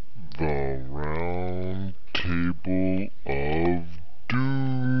 The Round Table of Doom.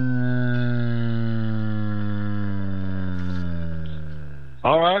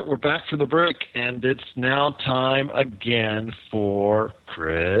 All right, we're back from the break, and it's now time again for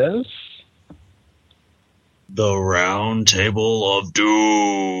Chris. The Round Table of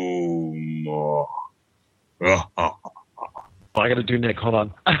Doom. I got to do Nick. Hold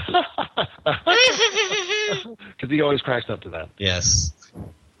on. Because he always cracks up to that. Yes.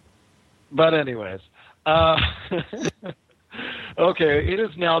 But anyways. Okay, it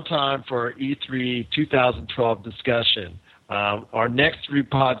is now time for our E3 2012 discussion. Our next 3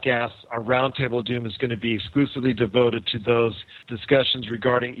 podcasts, our Roundtable of Doom, is going to be exclusively devoted to those discussions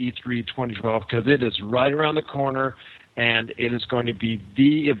regarding E3 2012 because it is right around the corner, and it is going to be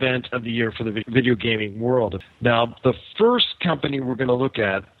the event of the year for the video gaming world. Now, the first company we're going to look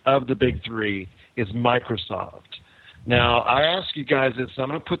at of the big 3 is Microsoft. Now, I ask you guys this, I'm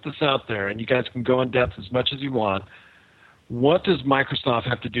going to put this out there, and you guys can go in depth as much as you want. What does Microsoft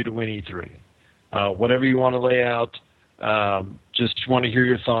have to do to win E3? Whatever you want to lay out, just want to hear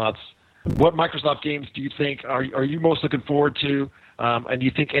your thoughts. What Microsoft games do you think are you most looking forward to? And do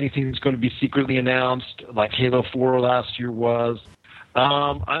you think anything's going to be secretly announced, like Halo 4 last year was?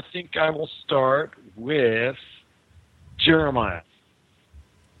 I think I will start with Jeremiah.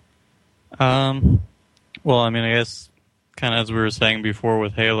 Well, I mean, I guess kind of as we were saying before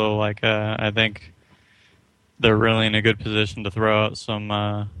with Halo, like I think they're really in a good position to throw out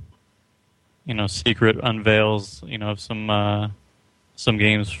some, secret unveils, of some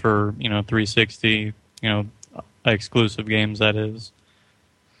games for 360, exclusive games that is,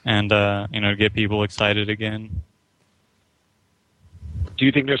 and get people excited again. Do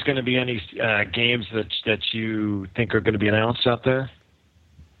you think there's going to be any games that you think are going to be announced out there?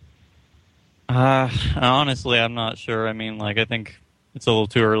 Honestly, I'm not sure. I mean, I think it's a little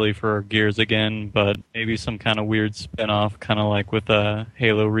too early for Gears again, but maybe some kind of weird spin-off, kind of like with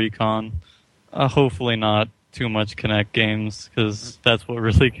Halo Recon. Hopefully not too much Kinect games, because that's what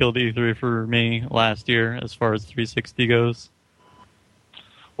really killed E3 for me last year as far as 360 goes.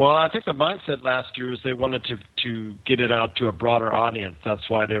 Well, I think the mindset last year was they wanted to get it out to a broader audience. That's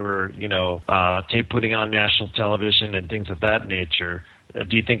why they were, tape putting on national television and things of that nature.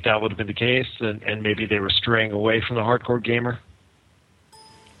 Do you think that would have been the case, and maybe they were straying away from the hardcore gamer?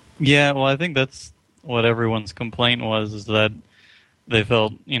 Yeah, well, I think that's what everyone's complaint was, is that they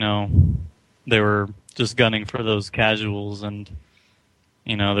felt, they were just gunning for those casuals, and,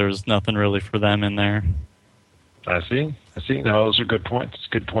 there was nothing really for them in there. I see. No, those are good points.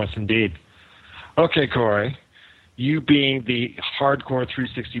 Good points indeed. Okay, Corey. You being the hardcore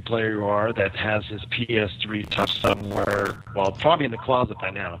 360 player you are that has his PS3 tucked somewhere, well, probably in the closet by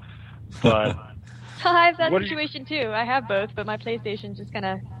now, but... I have that situation too. I have both, but my PlayStation just kind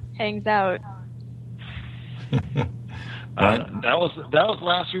of hangs out. That was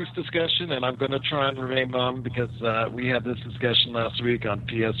last week's discussion, and I'm going to try and remain mum because we had this discussion last week on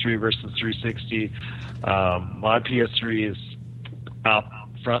PS3 versus 360. My PS3 is out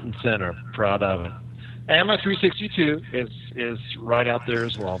front and center, proud of it. And my 362 is right out there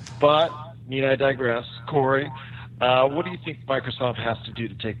as well. But, need I digress? Corey, what do you think Microsoft has to do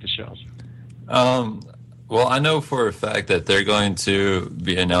to take the show? Well, I know for a fact that they're going to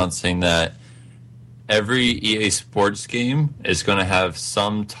be announcing that every EA Sports game is going to have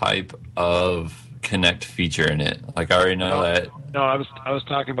some type of Kinect feature in it. Like, I already know that. No, I was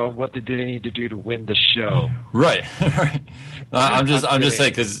talking about what they need to do to win the show. Right. I'm just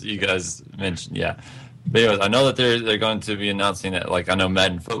saying because you guys mentioned, yeah. But anyways, I know that they're going to be announcing that. Like, I know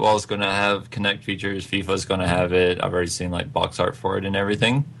Madden Football is going to have Kinect features. FIFA is going to have it. I've already seen like box art for it and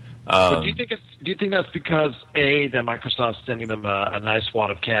everything. But do you think that's because that Microsoft's sending them a nice wad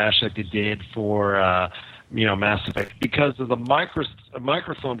of cash like they did for Mass Effect because of the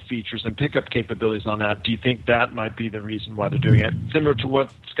microphone features and pickup capabilities on that? Do you think that might be the reason why they're doing it, similar to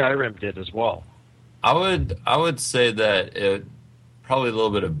what Skyrim did as well? I would say that it probably a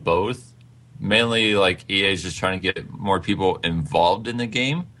little bit of both. Mainly, like, EA is just trying to get more people involved in the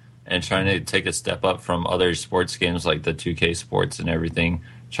game and trying to take a step up from other sports games like the 2K Sports and everything,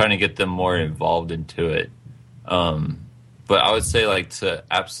 trying to get them more involved into it. But I would say, like, to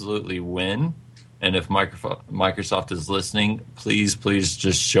absolutely win, and if Microsoft is listening, please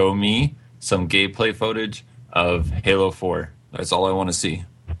just show me some gameplay footage of Halo 4. That's all I want to see.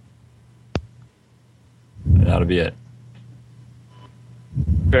 And that'll be it.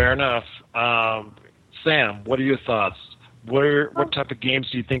 Fair enough. Sam, what are your thoughts? what type of games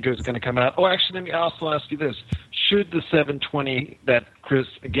do you think is going to come out? Oh, actually, let me also ask you this: should the 720 that Chris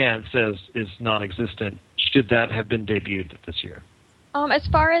again says is non-existent, should that have been debuted this year? As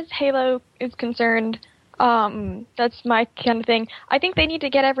far as Halo is concerned, that's my kind of thing. I think they need to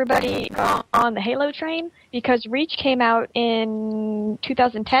get everybody on the Halo train because Reach came out in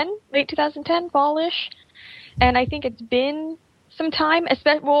 2010, late 2010, fall-ish, and I think it's been some time,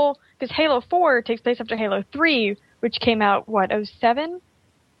 because Halo 4 takes place after Halo 3, which came out, 07?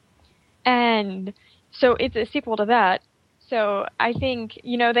 And so it's a sequel to that. So I think,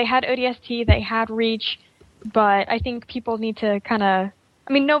 they had ODST, they had Reach, but I think people need to kind of,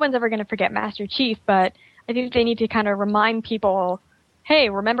 no one's ever going to forget Master Chief, but I think they need to kind of remind people, hey,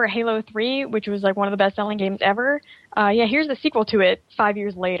 remember Halo 3, which was like one of the best-selling games ever? Here's the sequel to it 5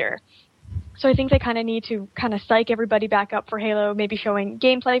 years later. So I think they kind of need to kind of psych everybody back up for Halo, maybe showing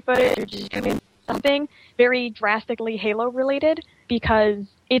gameplay footage or just doing something very drastically Halo-related, because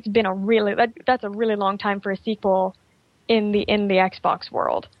it's been that's a really long time for a sequel in the Xbox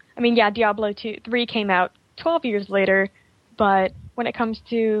world. Diablo 3 came out 12 years later, but when it comes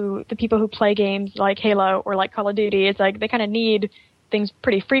to the people who play games like Halo or like Call of Duty, it's like they kind of need things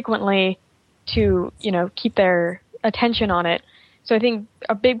pretty frequently to, keep their attention on it. So I think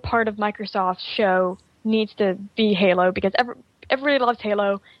a big part of Microsoft's show needs to be Halo, because everybody loves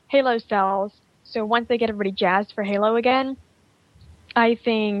Halo. Halo sells. So once they get everybody jazzed for Halo again, I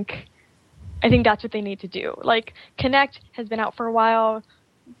think that's what they need to do. Like, Kinect has been out for a while.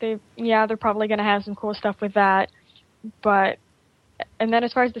 They're probably going to have some cool stuff with that. And then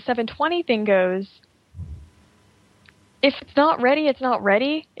as far as the 720 thing goes, if it's not ready, it's not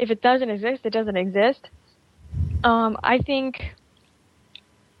ready. If it doesn't exist, it doesn't exist. I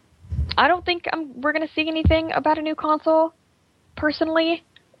don't think we're going to see anything about a new console, personally.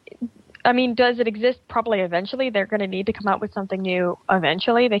 Does it exist? Probably eventually. They're going to need to come out with something new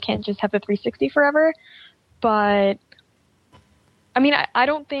eventually. They can't just have the 360 forever. But, I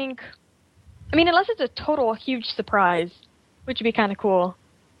don't think... unless it's a total huge surprise, which would be kind of cool.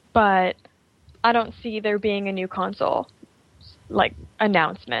 But I don't see there being a new console,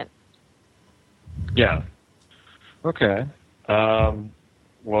 announcement. Yeah. Okay.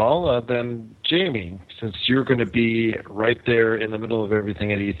 Then, Jamie, since you're going to be right there in the middle of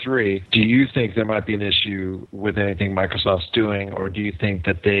everything at E3, do you think there might be an issue with anything Microsoft's doing, or do you think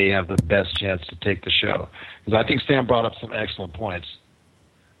that they have the best chance to take the show? Because I think Sam brought up some excellent points,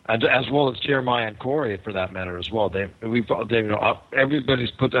 and as well as Jeremiah and Corey, for that matter, as well.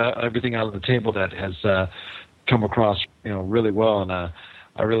 Everybody's put everything out on the table that has come across, really well, and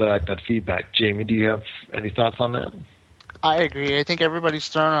I really like that feedback. Jamie, do you have any thoughts on that? I agree. I think everybody's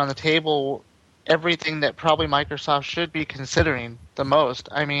thrown on the table everything that probably Microsoft should be considering the most.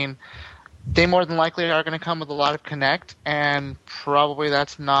 They more than likely are going to come with a lot of Kinect, and probably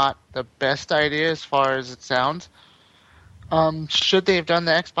that's not the best idea as far as it sounds. Should they have done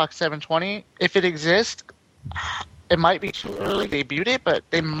the Xbox 720? If it exists, it might be too early to debut it, but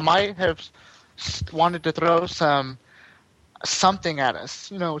they might have wanted to throw something at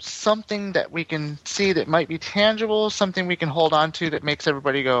us, something that we can see that might be tangible, something we can hold on to that makes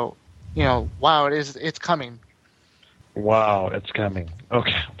everybody go, wow, it's coming. Wow, it's coming.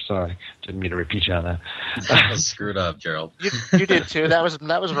 Okay, I'm sorry. Didn't mean to repeat you on that. That was screwed up, Gerald. You did too. That was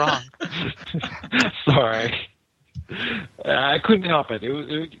wrong. Sorry. I couldn't help it.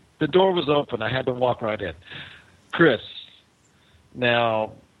 The door was open. I had to walk right in. Chris,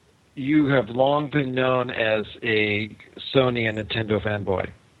 now, you have long been known as a Sony and Nintendo fanboy.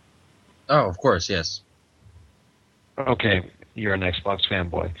 Oh, of course, yes. Okay, you're an Xbox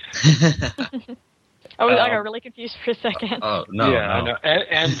fanboy. I got really confused for a second. Oh, no. Yeah, no. I know.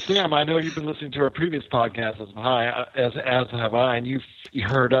 And Sam, I know you've been listening to our previous podcast as have I, and you've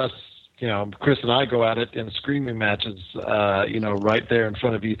heard us, Chris and I go at it in screaming matches, right there in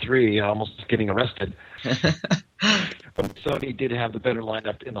front of E3, almost getting arrested. But Sony did have the better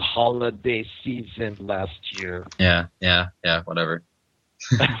lineup in the holiday season last year. Yeah, whatever.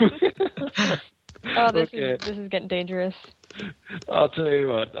 This is getting dangerous. I'll tell you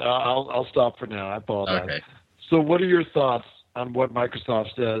what. I'll stop for now. I apologize. Okay. So, what are your thoughts on what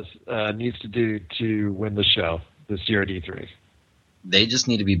Microsoft needs to do to win the show this year at E3? They just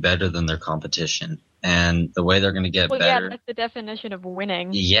need to be better than their competition. And the way they're going to get better... yeah, that's the definition of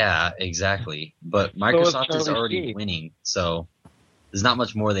winning. Yeah, exactly. But Microsoft is already winning, so there's not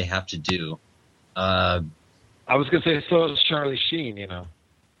much more they have to do. I was going to say, so is Charlie Sheen,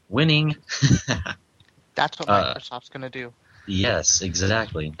 Winning. That's what Microsoft's going to do. Yes,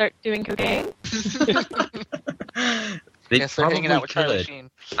 exactly. Start doing cocaine? They Yes, they're hanging out with Charlie Sheen.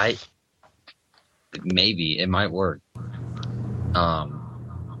 Maybe. It might work. But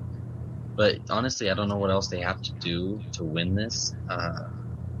honestly, I don't know what else they have to do to win this.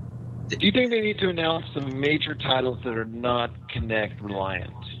 Do you think they need to announce some major titles that are not Kinect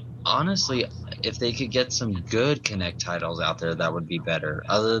reliant? Honestly, if they could get some good Kinect titles out there, that would be better.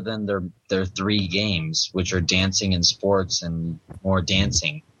 Other than their 3 games, which are dancing and sports and more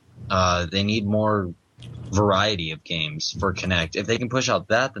dancing, they need more variety of games for Kinect. If they can push out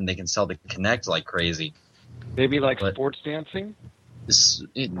that, then they can sell the Kinect like crazy. Maybe like But- sports dancing?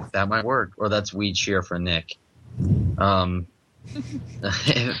 That might work, or that's weed cheer for Nick.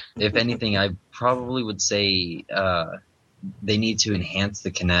 If anything, I probably would say they need to enhance the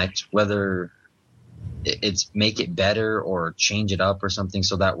Kinect, whether it's make it better or change it up or something,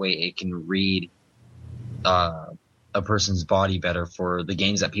 so that way it can read a person's body better for the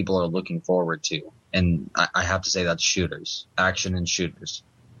games that people are looking forward to. And I have to say that's shooters, action and shooters.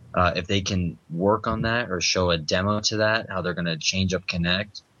 If they can work on that or show a demo to that, how they're going to change up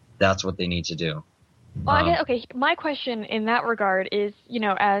Kinect, that's what they need to do. Well, I guess, okay, my question in that regard is,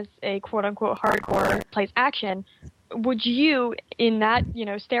 as a quote-unquote hardcore plays action, would you, in that,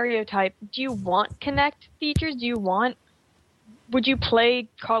 stereotype, do you want Kinect features? Would you play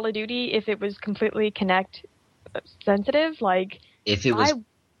Call of Duty if it was completely Kinect sensitive? Like, If it was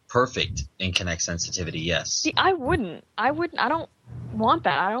perfect in Kinect sensitivity, yes. see, I wouldn't. I don't want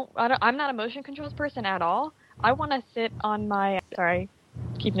that. I'm not a motion controls person at all. I want to sit on my, sorry,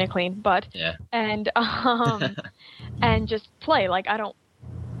 keeping it clean, but, Yeah. and and just play. Like,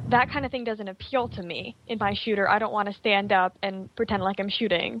 that kind of thing doesn't appeal to me in my shooter. I don't want to stand up and pretend like I'm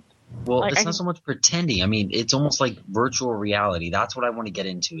shooting. Well, Like, it's not so much pretending. I mean, it's almost like virtual reality. That's what I want to get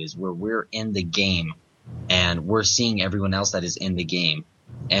into, is where we're in the game and we're seeing everyone else that is in the game.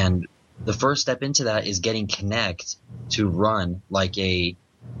 And the first step into that is getting Kinect to run like a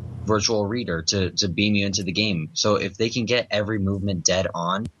virtual reader to beam you into the game. So if they can get every movement dead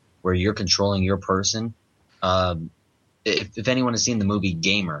on, where you're controlling your person, if anyone has seen the movie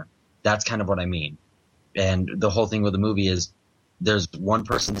Gamer, that's kind of what I mean. And the whole thing with the movie is there's one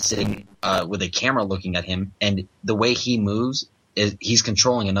person sitting with a camera looking at him, and the way he moves is he's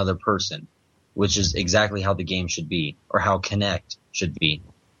controlling another person, which is exactly how the game should be, or how Kinect should be.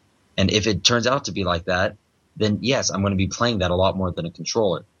 And if it turns out to be like that, then yes, I'm going to be playing that a lot more than a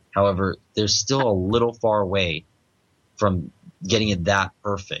controller. However, there's still a little far away from getting it that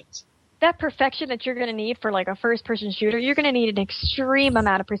perfect. That perfection that you're going to need for like a first-person shooter, you're going to need an extreme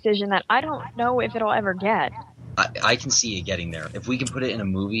amount of precision that I don't know if it'll ever get. I can see it getting there. If we can put it in a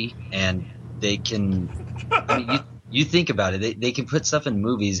movie and they can, I mean, you think about it, they can put stuff in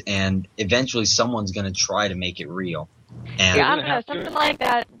movies and eventually someone's going to try to make it real. And Yeah, I don't know. Something like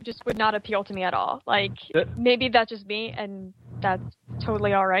that just would not appeal to me at all. Like, maybe that's just me, and that's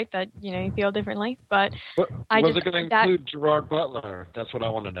totally all right that, you feel differently. But Was I just it going to include Gerard Butler? That's what I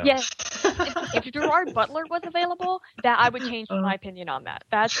want to know. yes, if Gerard Butler was available, that I would change my opinion on that.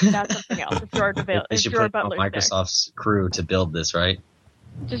 That's something else. If Gerard, they should Gerard put on Butler's Microsoft's crew to build this, right?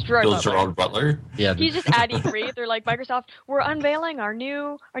 there. Just Gerard Bill Butler. Gerard Butler. Yeah. He's just at E3. They're like, Microsoft, we're unveiling our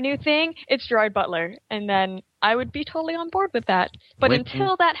new thing. It's Gerard Butler, and then I would be totally on board with that. But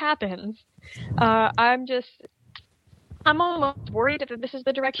until that happens, I'm almost worried that this is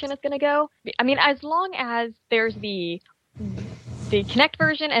the direction it's going to go. I mean, as long as there's the Kinect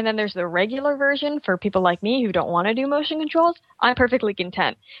version and then there's the regular version for people like me who don't want to do motion controls, I'm perfectly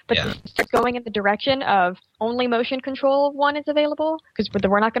content. But Yeah. to start going in the direction of only motion control one is available, because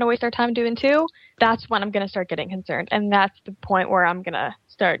we're not going to waste our time doing 2, that's when I'm going to start getting concerned. And that's the point where I'm going to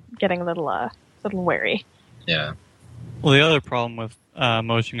start getting a little wary. Yeah. Well, the other problem with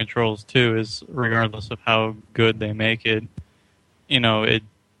motion controls too is, regardless of how good they make it,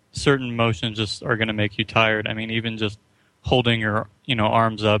 certain motions just are going to make you tired. I mean, even just holding your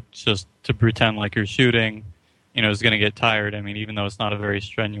arms up just to pretend like you're shooting, is going to get tired. I mean, even though it's not a very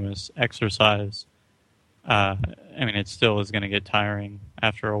strenuous exercise, it still is going to get tiring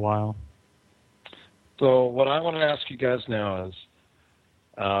after a while. So what I want to ask you guys now is,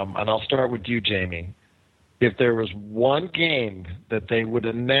 and I'll start with you, Jamie. If there was one game that they would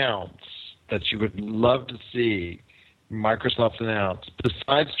announce that you would love to see Microsoft announce,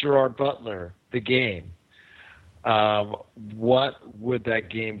 besides Gerard Butler, the game, what would that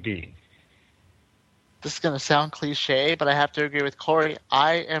game be? This is going to sound cliche, but I have to agree with Corey.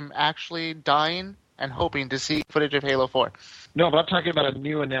 I am actually dying and hoping to see footage of Halo 4. No, but I'm talking about a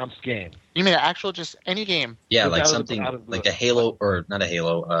new announced game. You mean actual, just any game? Yeah, It's like out of the- something out of the- like a Halo, or not a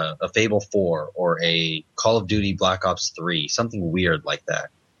Halo, a Fable 4 or a Call of Duty Black Ops 3, something weird like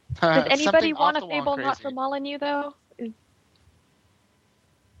that. Does anybody Something want off a the wall Fable not crazy. for Molyneux, though?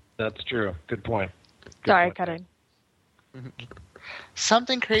 That's true. Good point. Good Sorry, point. cut in.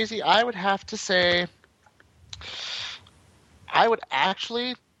 Something crazy, I would have to say,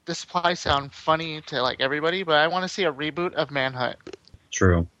 this will probably sound funny to like everybody, but I want to see a reboot of Manhunt.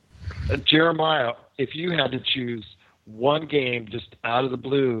 True. Jeremiah, if you had to choose one game just out of the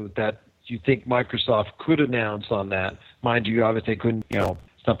blue that you think Microsoft could announce on that, mind you, obviously they couldn't,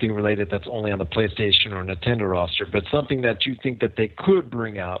 something related that's only on the PlayStation or Nintendo roster, but something that you think that they could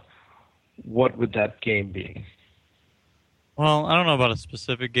bring out, what would that game be? Well, I don't know about a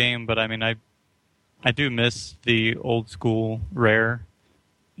specific game, but I mean, I do miss the old school Rare,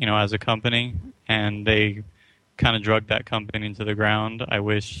 as a company, and they kind of drug that company into the ground. I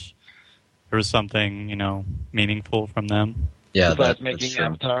wish there was something, meaningful from them. Yeah, that's making true.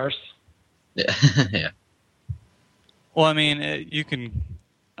 avatars. Yeah, yeah. Well, I mean, you can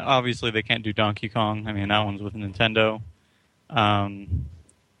obviously they can't do Donkey Kong. I mean, that one's with Nintendo. I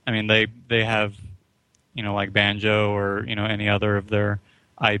mean, they have, like Banjo or any other of their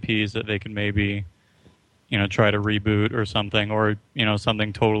IPs that they can maybe, try to reboot or something, or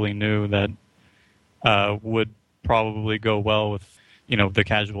something totally new that would probably go well with the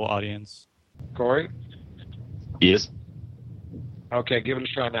casual audience. Corey? Yes. Okay, give it a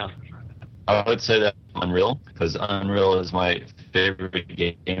try now. I would say that Unreal, because Unreal is my favorite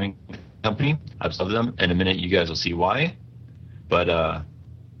gaming company. I've loved them. In a minute, you guys will see why. But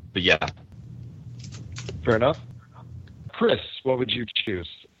yeah. Fair enough. Chris, what would you choose?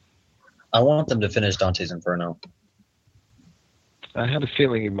 I want them to finish Dante's Inferno. I had a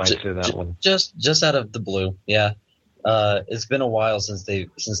feeling you might say that one. Just out of the blue, yeah. It's been a while since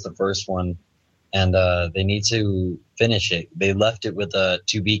the first one, and they need to finish it. They left it with a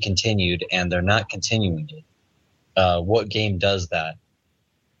to be continued, and they're not continuing it. What game does that?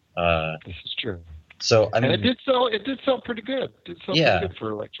 This is true. So I mean, and it did sell pretty good. It did sell pretty good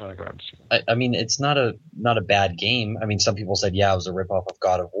for Electronic Arts. I mean, it's not a bad game. I mean, some people said, yeah, it was a ripoff of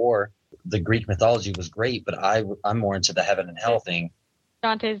God of War. The Greek mythology was great, but I'm more into the heaven and hell thing.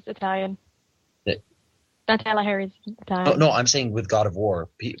 Dante's Italian. Dante Alighieri's Italian. Oh, no, I'm saying with God of War.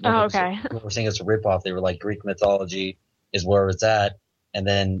 Okay. People were saying it's a ripoff. They were like, Greek mythology is where it's at. And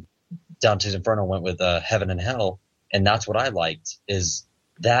then Dante's Inferno went with heaven and hell. And that's what I liked, is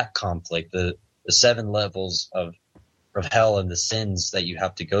that conflict, the 7 levels of hell and the sins that you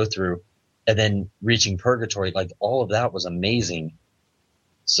have to go through, and then reaching purgatory. Like, all of that was amazing.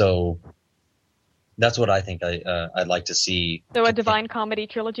 So that's what I think I'd like to see. So a Divine Comedy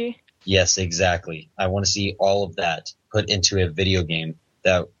trilogy? Yes, exactly. I want to see all of that put into a video game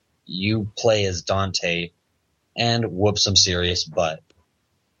that you play as Dante and whoop some serious butt.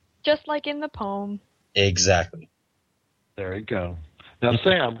 Just like in the poem. Exactly. There you go. Now,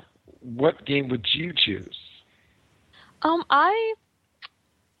 Sam, what game would you choose? And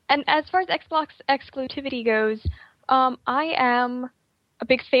as far as Xbox exclusivity goes, I am a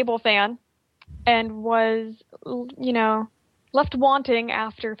big Fable fan and was, left wanting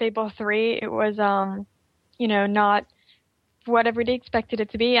after Fable 3. It was, not what everybody expected it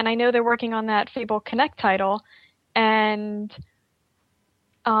to be. And I know they're working on that Fable Connect title. And,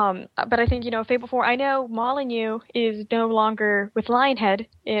 but I think, Fable 4, I know Molyneux is no longer with Lionhead,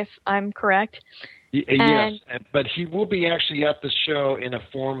 if I'm correct. Yes, but he will be actually at the show in a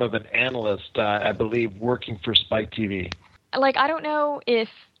form of an analyst, I believe, working for Spike TV. Like, I don't know if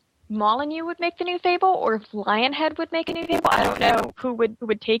Molyneux would make the new Fable or if Lionhead would make a new Fable. I don't know who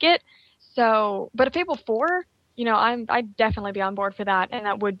would take it. So, but a Fable 4, I'd definitely be on board for that, and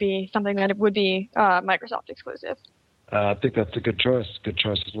that would be something that it would be Microsoft exclusive. I think that's a good choice. Good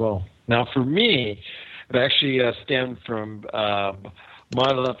choice as well. Now, for me, it actually stemmed from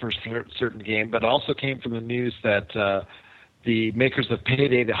my love for a certain game, but also came from the news that the makers of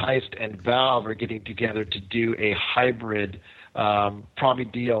Payday the Heist and Valve are getting together to do a hybrid, probably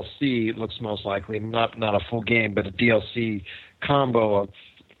DLC, it looks most likely, not a full game, but a DLC combo of,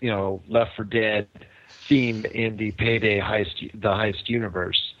 Left 4 Dead theme in the Payday Heist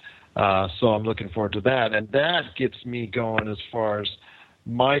universe. So I'm looking forward to that. And that gets me going as far as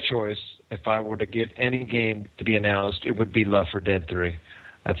my choice. If I were to get any game to be announced, it would be Left 4 Dead 3.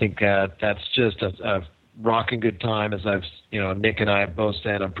 I think that's just a rocking good time, as I've, Nick and I have both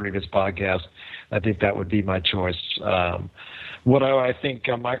said on previous podcasts. I think that would be my choice. What do I think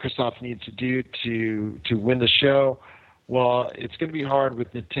Microsoft needs to do to win the show? Well, it's going to be hard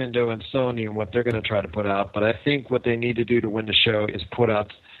with Nintendo and Sony and what they're going to try to put out. But I think what they need to do to win the show is put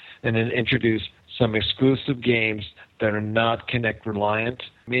out and then introduce some exclusive games that are not Kinect reliant.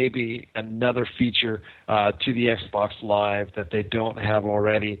 Maybe another feature to the Xbox Live that they don't have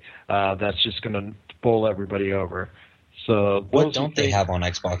already. That's just going to bowl everybody over. So what don't they have on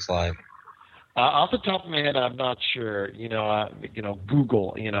Xbox Live? Off the top of my head, I'm not sure.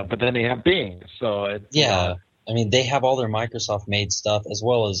 Google. But then they have Bing, so it's, Yeah, I mean, they have all their Microsoft-made stuff, as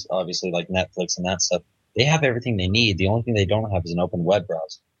well as obviously like Netflix and that stuff. They have everything they need. The only thing they don't have is an open web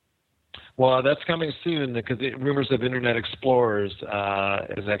browser. Well, that's coming soon because rumors of Internet Explorers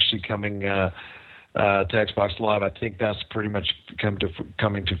is actually coming to Xbox Live. I think that's pretty much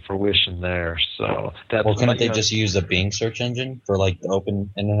coming to fruition there. So that's couldn't they just use the Bing search engine for like the open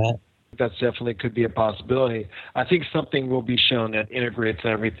internet? That definitely could be a possibility. I think something will be shown that integrates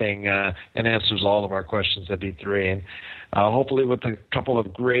everything and answers all of our questions at E3. And hopefully with a couple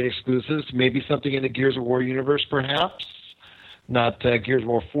of great exclusives, maybe something in the Gears of War universe perhaps. Not Gears of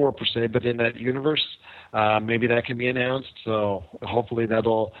War 4 per se, but in that universe. Maybe that can be announced. So hopefully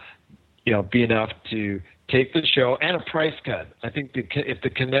that'll be enough to take the show, and a price cut. I think if the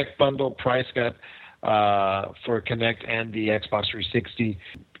Kinect bundle price cut for Kinect and the Xbox 360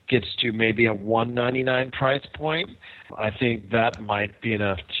 gets to maybe a $199 price point, I think that might be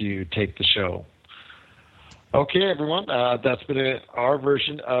enough to take the show. Okay, everyone, that's been our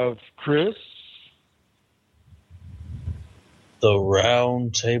version of Chris. The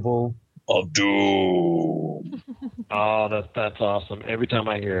Round Table of Doom. Oh, that's awesome. Every time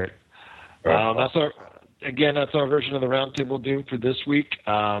I hear it. That's our version of the Round Table of Doom for this week.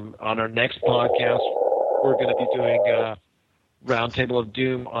 On our next podcast, we're going to be doing Round Table of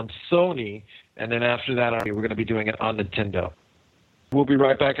Doom on Sony, and then after that, we're going to be doing it on Nintendo. We'll be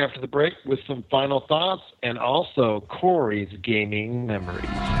right back after the break with some final thoughts and also Corey's gaming memories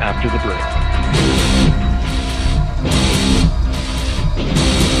after the break.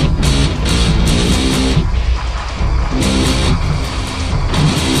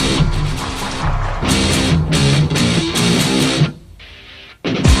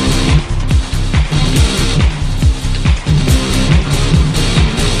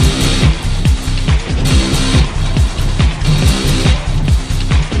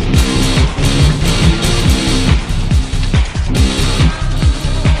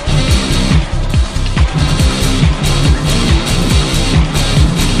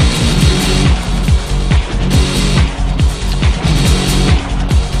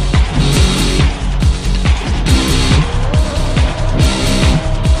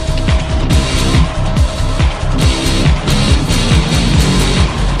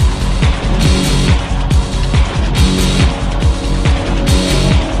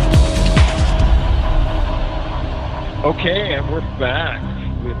 Okay, and we're back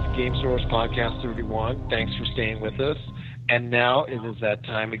with Game Source Podcast 31. Thanks for staying with us. And now it is that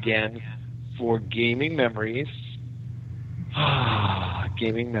time again for Gaming Memories.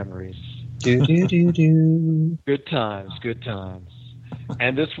 Gaming Memories. Do. Good times, good times.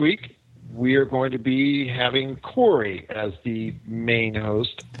 And this week, we are going to be having Corey as the main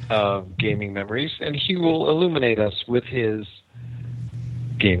host of Gaming Memories, and he will illuminate us with his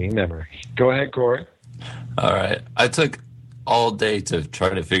gaming memory. Go ahead, Corey. All right. I took all day to try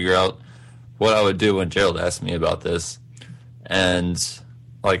to figure out what I would do when Gerald asked me about this. And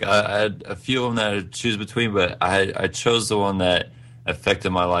like I had a few of them that I had to choose between, but I chose the one that affected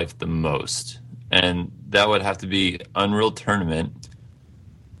my life the most. And that would have to be Unreal Tournament,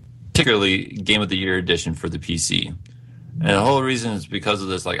 particularly Game of the Year edition for the PC. And the whole reason is because of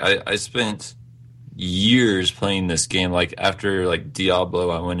this. Like I spent years playing this game. Like after like Diablo,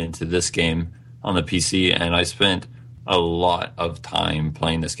 I went into this game on the PC, and I spent a lot of time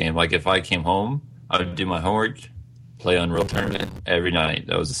playing this game. Like if I came home, I would do my homework, play Unreal Tournament every night.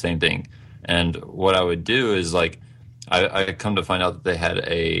 That was the same thing. And what I would do is like I come to find out that they had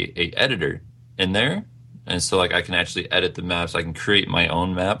a editor in there, and so like I can actually edit the maps. I can create my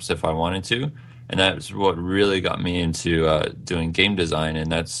own maps if I wanted to, and that's what really got me into doing game design.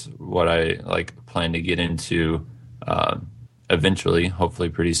 And that's what I like plan to get into. Eventually, hopefully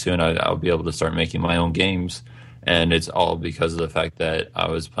pretty soon, I'll be able to start making my own games. And it's all because of the fact that I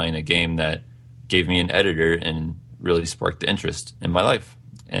was playing a game that gave me an editor and really sparked the interest in my life.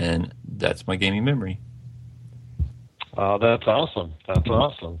 And that's my gaming memory. Oh, that's awesome. That's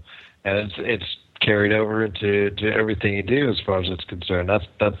awesome. And it's carried over into everything you do as far as it's concerned.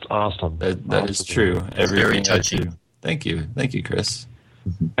 That's awesome. That is true. Everything I do. Thank you. Thank you, Chris.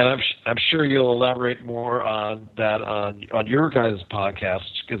 And I'm sure you'll elaborate more on that on your guys' podcast.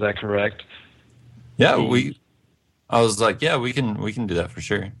 Is that correct? Yeah, I was like, yeah, we can do that for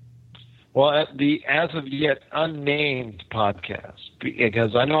sure. Well, at the as of yet unnamed podcast,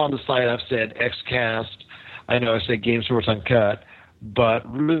 because I know on the site I've said XCast, I know I said Game Source Uncut,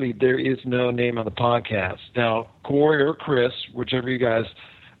 but really there is no name on the podcast. Now, Corey or Chris, whichever you guys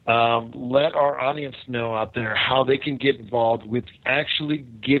let our audience know out there how they can get involved with actually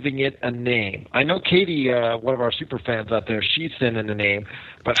giving it a name. I know Katie, one of our super fans out there, she sent in a name,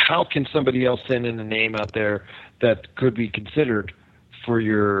 but how can somebody else send in a name out there that could be considered for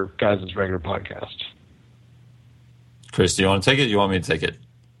your guys' regular podcast? Chris, do you want to take it? You want me to take it?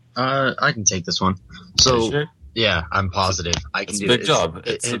 I can take this one. So, Sure. yeah, I'm positive. I can It's do a big it. job.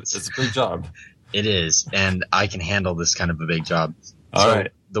 It's a big job. It is, and I can handle this kind of a big job. All So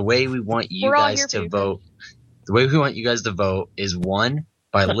right. the way we want you We're all guys here to for you, vote, the way we want you guys to vote is one,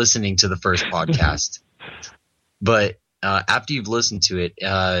 by listening to the first podcast. But after you've listened to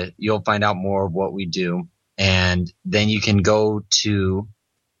it, you'll find out more of what we do, and then you can go to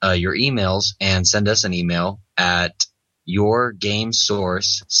your emails and send us an email at your game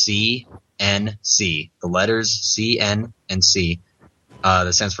source CNC, the letters C, N, and C.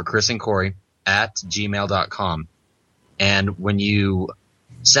 That stands for Chris and Corey at gmail.com. And when you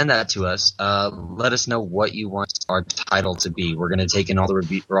send that to us, let us know what you want our title to be. We're going to take in all the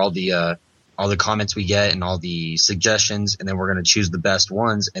review, or all the comments we get and all the suggestions, and then we're going to choose the best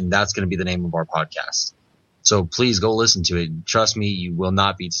ones, and that's going to be the name of our podcast. So please go listen to it. Trust me, you will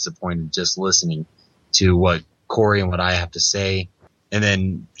not be disappointed just listening to what Corey and what I have to say. And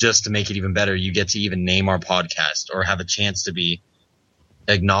then just to make it even better, you get to even name our podcast or have a chance to be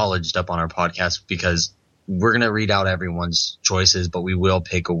acknowledged up on our podcast, because we're going to read out everyone's choices, but we will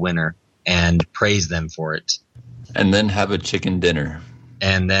pick a winner and praise them for it. And then have a chicken dinner.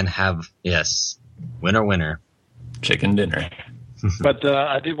 And then have, yes, winner. Chicken dinner. But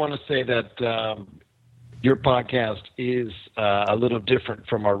I did want to say that your podcast is a little different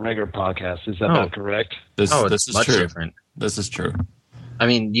from our regular podcast. Is that not correct? This It's is much true. different. This is true. I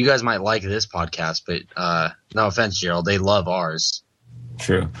mean, you guys might like this podcast, but no offense, Gerald, they love ours.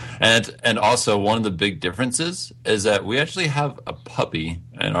 True. And also one of the big differences is that we actually have a puppy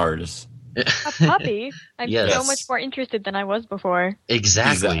in ours. A puppy? I'm Yes. so much more interested than I was before.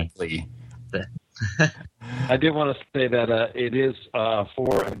 Exactly. I did want to say that it is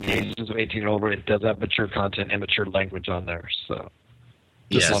for ages of 18 and over. It does have mature content and mature language on there. So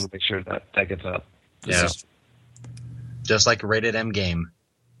just Yes. want to make sure that gets out. Yeah. Just like a rated M game.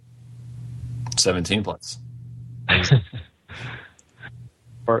 17 plus.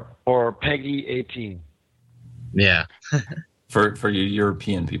 Or Peggy 18. Yeah. For you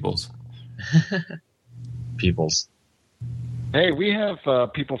European peoples. Peoples. Hey, we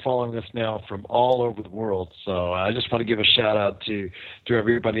have people following us now from all over the world, so I just want to give a shout out to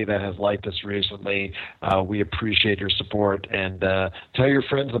everybody that has liked us recently. We appreciate your support, and tell your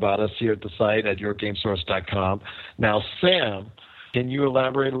friends about us here at the site at yourgamesource.com. Now, Sam, can you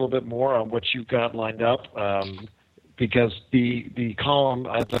elaborate a little bit more on what you've got lined up? Because the column,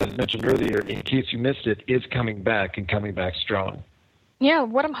 as I mentioned earlier, in case you missed it, is coming back and coming back strong. Yeah,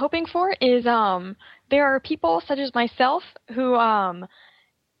 what I'm hoping for is there are people such as myself who I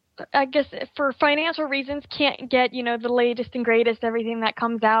guess for financial reasons can't get, the latest and greatest everything that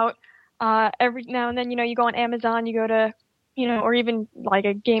comes out. Every now and then, you go on Amazon, you go to, or even like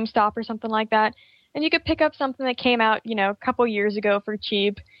a GameStop or something like that, and you could pick up something that came out, a couple years ago for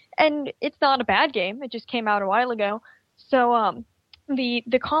cheap. And it's not a bad game. It just came out a while ago. So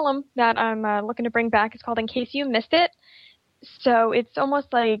the column that I'm looking to bring back is called In Case You Missed It. So it's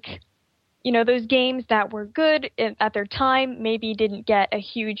almost like, those games that were good at their time maybe didn't get a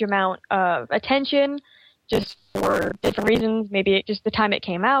huge amount of attention just for different reasons. Maybe it just the time it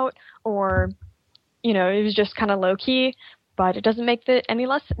came out, or, it was just kind of low key, but it doesn't make it any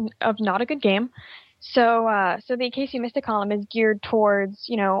less of not a good game. So the In Case You Missed It column is geared towards,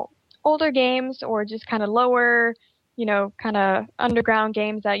 older games or just kind of lower, kind of underground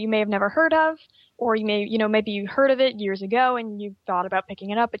games that you may have never heard of, or you may, maybe you heard of it years ago and you thought about picking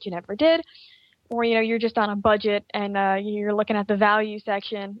it up, but you never did. Or, you're just on a budget and you're looking at the value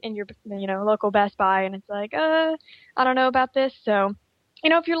section in your, local Best Buy, and it's like, I don't know about this. So,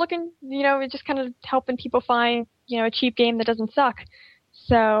 if you're looking, it's just kind of helping people find, a cheap game that doesn't suck.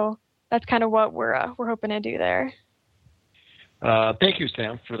 So that's kind of what we're hoping to do there. Thank you,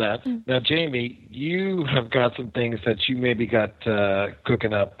 Sam, for that. Now, Jamie, you have got some things that you maybe got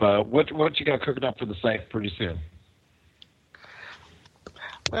cooking up. What you got cooking up for the site pretty soon?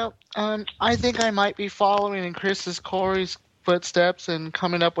 Well, I think I might be following in Corey's footsteps and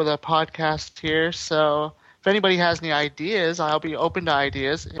coming up with a podcast here. So if anybody has any ideas, I'll be open to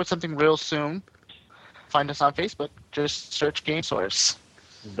ideas. Put something real soon. Find us on Facebook. Just search Game Source.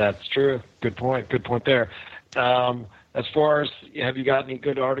 That's true. Good point. Good point there. As far as, have you got any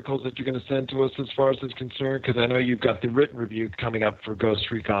good articles that you're going to send to us as far as it's concerned? Because I know you've got the written review coming up for Ghost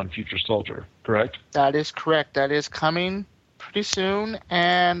Recon Future Soldier, correct? That is correct. That is coming pretty soon.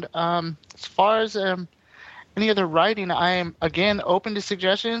 And as far as any other writing, I am, again, open to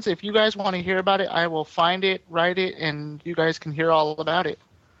suggestions. If you guys want to hear about it, I will find it, write it, and you guys can hear all about it.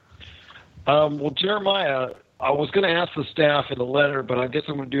 Well, Jeremiah, I was going to ask the staff in the letter, but I guess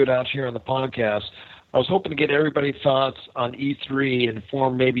I'm going to do it out here on the podcast. I was hoping to get everybody's thoughts on E3 and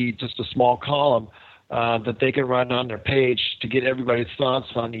form maybe just a small column that they can write on their page to get everybody's thoughts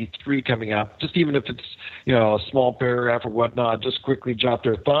on E3 coming up. Just even if it's, a small paragraph or whatnot, just quickly jot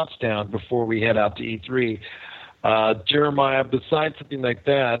their thoughts down before we head out to E3. Jeremiah, besides something like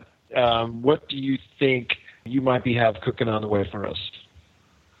that, what do you think you might have cooking on the way for us?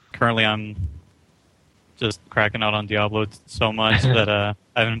 Currently, I'm just cracking out on Diablo so much that I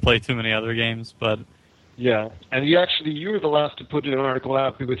haven't played too many other games, but... Yeah, and you were the last to put an article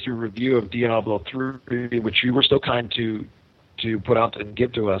out with your review of Diablo 3, which you were so kind to put out and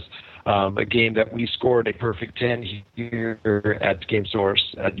give to us, a game that we scored a perfect 10 here at GameSource,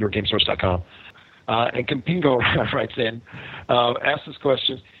 at yourgamesource.com. And Campingo writes in, asks this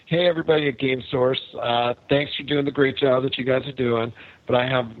question, hey, everybody at GameSource, thanks for doing the great job that you guys are doing, but I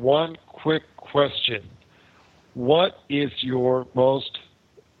have one quick question. What is your most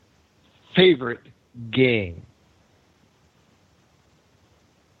favorite game?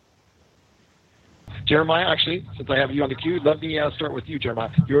 Jeremiah, actually, since I have you on the queue, let me start with you, Jeremiah.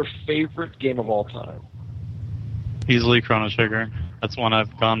 Your favorite game of all time? Easily Chrono Trigger. That's one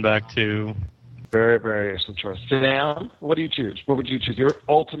I've gone back to. Very, very excellent choice. Sam, what do you choose? What would you choose? Your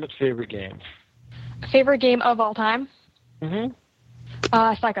ultimate favorite game? Favorite game of all time? Mm-hmm.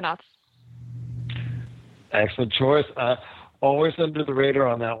 Psychonauts. Excellent choice. Always under the radar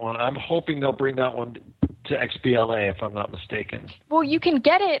on that one. I'm hoping they'll bring that one to XBLA, if I'm not mistaken. Well, you can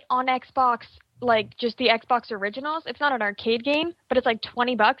get it on Xbox, like just the Xbox originals. It's not an arcade game, but it's like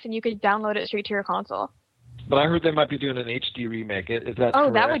 $20, and you could download it straight to your console. But I heard they might be doing an HD remake. Is that correct?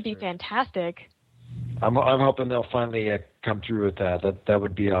 Oh, that would be fantastic. I'm hoping they'll finally come through with that. That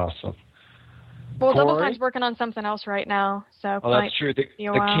would be awesome. Well, Double Fine's working on something else right now, so. Oh, that's true. The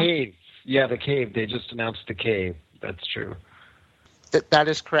Cave. Yeah, the Cave. They just announced the Cave. That's true. That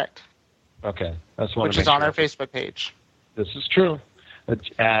is correct. Okay, that's one. Which is on our Facebook page. This is true.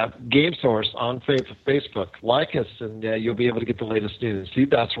 GameSource on Facebook. Like us, and you'll be able to get the latest news. See,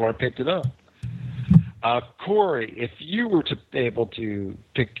 that's where I picked it up. Corey, if you were to be able to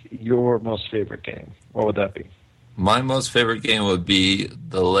pick your most favorite game, what would that be? My most favorite game would be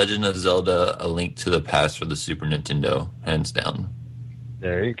The Legend of Zelda: A Link to the Past for the Super Nintendo, hands down.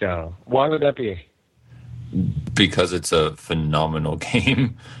 There you go. Why would that be? Because it's a phenomenal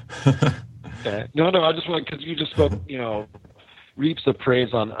game. Okay. No, I just want, because you just spoke, reaps of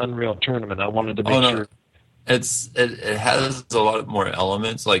praise on Unreal Tournament. I wanted to make sure. It has a lot more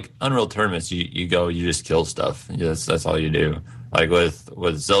elements. Like Unreal Tournaments, you go, you just kill stuff. That's all you do. Like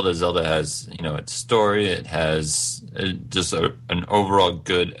with Zelda has, its story. It has just an overall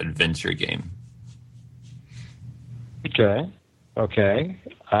good adventure game. Okay.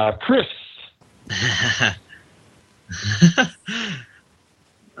 Chris.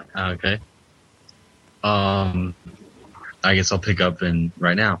 Okay. I guess I'll pick up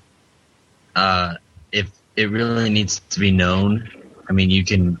right now. If it really needs to be known, I mean, you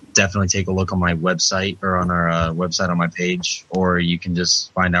can definitely take a look on my website or on our website on my page, or you can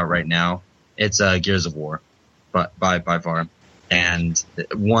just find out right now. It's Gears of War, but by far. And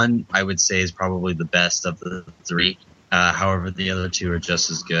one, I would say, is probably the best of the three. However, the other two are just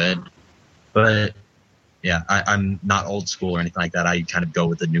as good. But yeah, I'm not old school or anything like that. I kind of go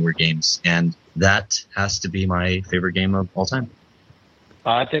with the newer games, and that has to be my favorite game of all time.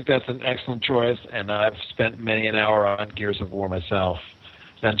 I think that's an excellent choice, and I've spent many an hour on Gears of War myself.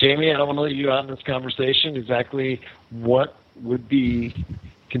 Now, Jamie, I don't want to leave you out in this conversation. Exactly what would be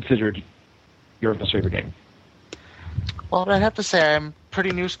considered your most favorite game? Well, I'd have to say I'm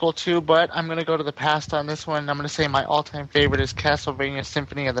pretty new school too, but I'm going to go to the past on this one. I'm going to say my all-time favorite is Castlevania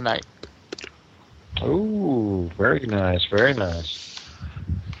Symphony of the Night. Oh, very nice, very nice.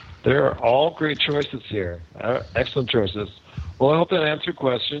 There are all great choices here. Excellent choices. Well, I hope that answered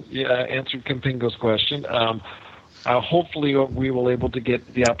Campingo's question. Hopefully, we will able to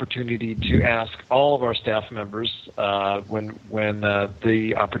get the opportunity to ask all of our staff members when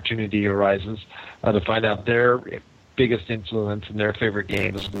the opportunity arises to find out their biggest influence and their favorite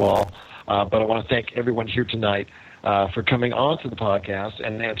game as well. But I want to thank everyone here tonight for coming on to the podcast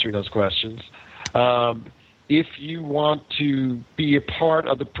and answering those questions. If you want to be a part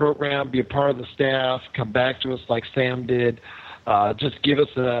of the program, be a part of the staff, come back to us like Sam did, just give us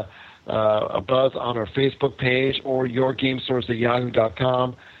a buzz on our Facebook page or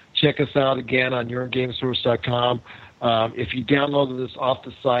yourgamesource@yahoo.com. Check us out again on yourgamesource.com. If you downloaded this off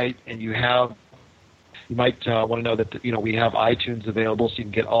the site and you might want to know that we have iTunes available, so you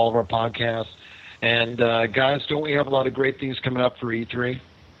can get all of our podcasts. And guys, don't we have a lot of great things coming up for E3?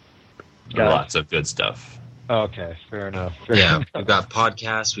 Lots of good stuff. Okay, fair enough. We've got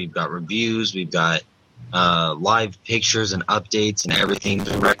podcasts, we've got reviews, we've got live pictures and updates and everything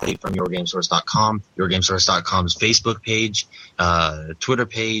directly from YourGameSource.com, YourGameSource.com's Facebook page, Twitter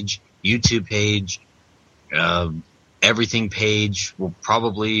page, YouTube page, everything page will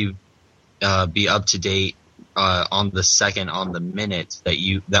probably be up to date on the second, on the minute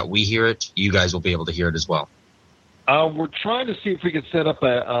that we hear it. You guys will be able to hear it as well. We're trying to see if we can set up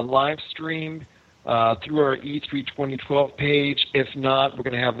a live stream through our E3 2012 page. If not, we're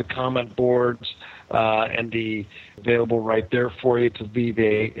going to have the comment boards and the available right there for you to leave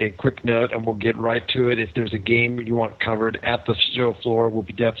a quick note, and we'll get right to it. If there's a game you want covered at the show floor, we'll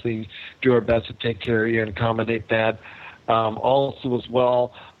be definitely do our best to take care of you and accommodate that. Also, as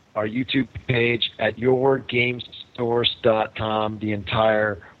well, our YouTube page at YourGameSource.com, the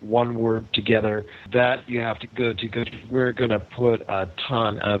entire one word together, that you have to go to because we're going to put a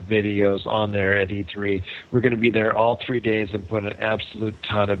ton of videos on there at E3. We're going to be there all 3 days and put an absolute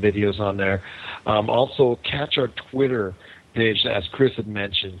ton of videos on there. Also, catch our Twitter page, as Chris had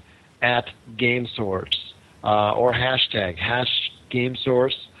mentioned, at GameSource or hashtag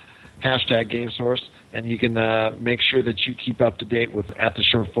GameSource, hashtag GameSource. And you can make sure that you keep up to date with at the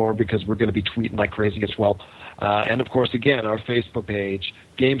show floor because we're going to be tweeting like crazy as well. And, of course, again, our Facebook page,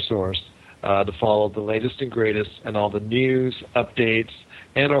 GameSource, to follow the latest and greatest and all the news, updates,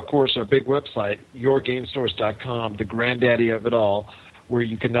 and, of course, our big website, YourGameSource.com, the granddaddy of it all, where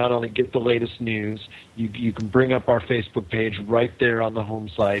you can not only get the latest news, you can bring up our Facebook page right there on the home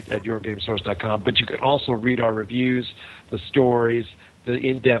site at YourGameSource.com, but you can also read our reviews, the stories, the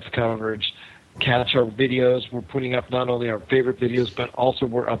in-depth coverage, catch our videos. We're putting up not only our favorite videos, but also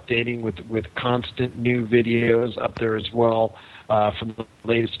we're updating with constant new videos up there as well, from the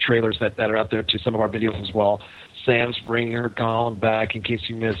latest trailers that are out there to some of our videos as well. Sam's bringing her column back in case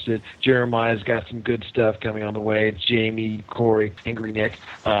you missed it. Jeremiah's got some good stuff coming on the way. Jamie, Corey, Angry Nick.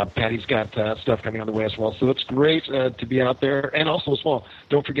 Patty's got stuff coming on the way as well. So it's great to be out there. And also as well,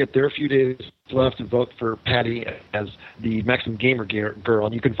 don't forget there are a few days left to vote for Patty as the Maximum Gamer Girl.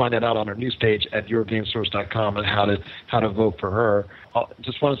 And you can find that out on our news page at YourGameSource.com and how to vote for her.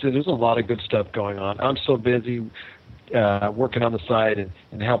 Just want to say there's a lot of good stuff going on. I'm so busy working on the site and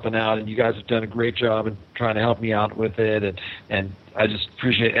helping out, and you guys have done a great job in trying to help me out with it, and I just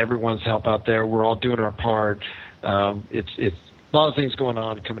appreciate everyone's help out there. We're all doing our part. It's a lot of things going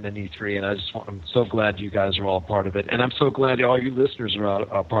on coming in E3, and I'm so glad you guys are all part of it, and I'm so glad all you listeners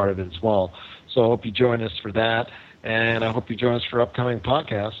are part of it as well. So I hope you join us for that, and I hope you join us for upcoming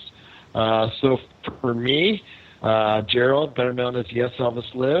podcasts. So for me, Gerald, better known as Yes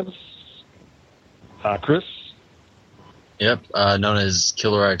Elvis Lives, Chris. Yep, known as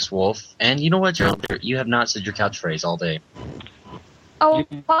Killer X Wolf. And you know what, Gerald? You have not said your catchphrase all day. Oh,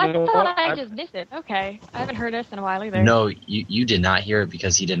 I thought I just missed it. Okay. I haven't heard this in a while either. No, you did not hear it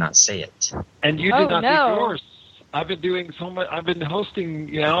because he did not say it. And you did not do yours. I've been doing so much. I've been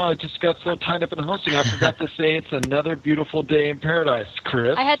hosting, I just got so tied up in hosting. I forgot to say it's another beautiful day in paradise,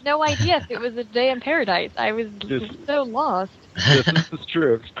 Chris. I had no idea if it was a day in paradise. I was so lost. This is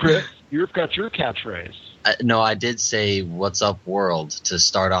true. Chris, you've got your catchphrase. No, I did say "What's up, world" to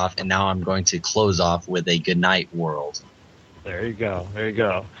start off, and now I'm going to close off with a "Good night, world." There you go. There you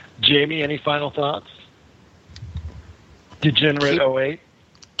go. Jamie, any final thoughts? Degenerate 08.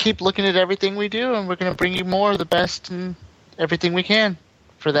 Keep looking at everything we do, and we're going to bring you more of the best and everything we can.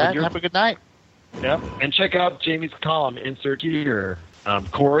 For that, have a good night. Yep. And check out Jamie's column, insert here.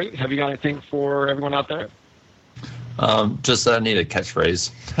 Corey, have you got anything for everyone out there? Just that I need a catchphrase.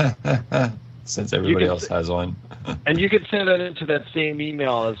 Since everybody else has one. And you can send that into that same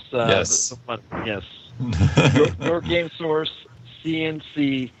email as yes. Yes. Your Game Source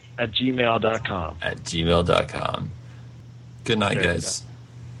CNC at gmail.com. At gmail.com. Good night, guys.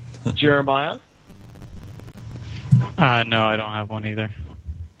 Jeremiah? No, I don't have one either.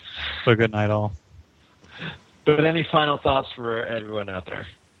 But good night, all. But any final thoughts for everyone out there?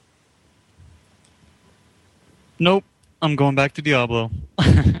 Nope. I'm going back to Diablo.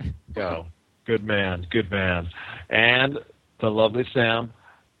 Go. Good man. Good man. And the lovely Sam.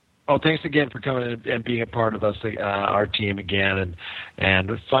 Oh, thanks again for coming in and being a part of us, our team again.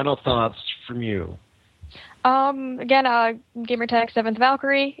 And final thoughts from you. Again, Gamertag 7th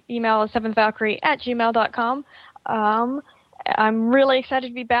Valkyrie. Email is 7thvalkyrie@gmail.com. I'm really excited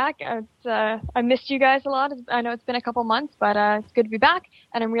to be back. I missed you guys a lot. I know it's been a couple months, but it's good to be back.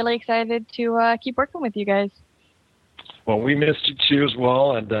 And I'm really excited to keep working with you guys. Well, we missed you too as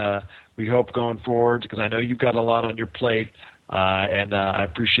well, and we hope going forward, because I know you've got a lot on your plate, and I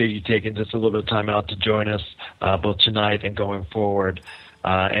appreciate you taking just a little bit of time out to join us both tonight and going forward.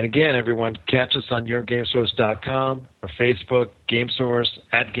 And again, everyone, catch us on YourGameSource.com or Facebook, GameSource,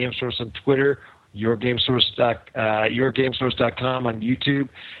 at GameSource on Twitter, YourGameSource.com on YouTube,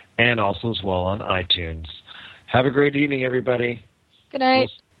 and also as well on iTunes. Have a great evening, everybody. Good night.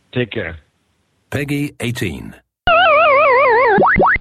 Take care. Peggy 18.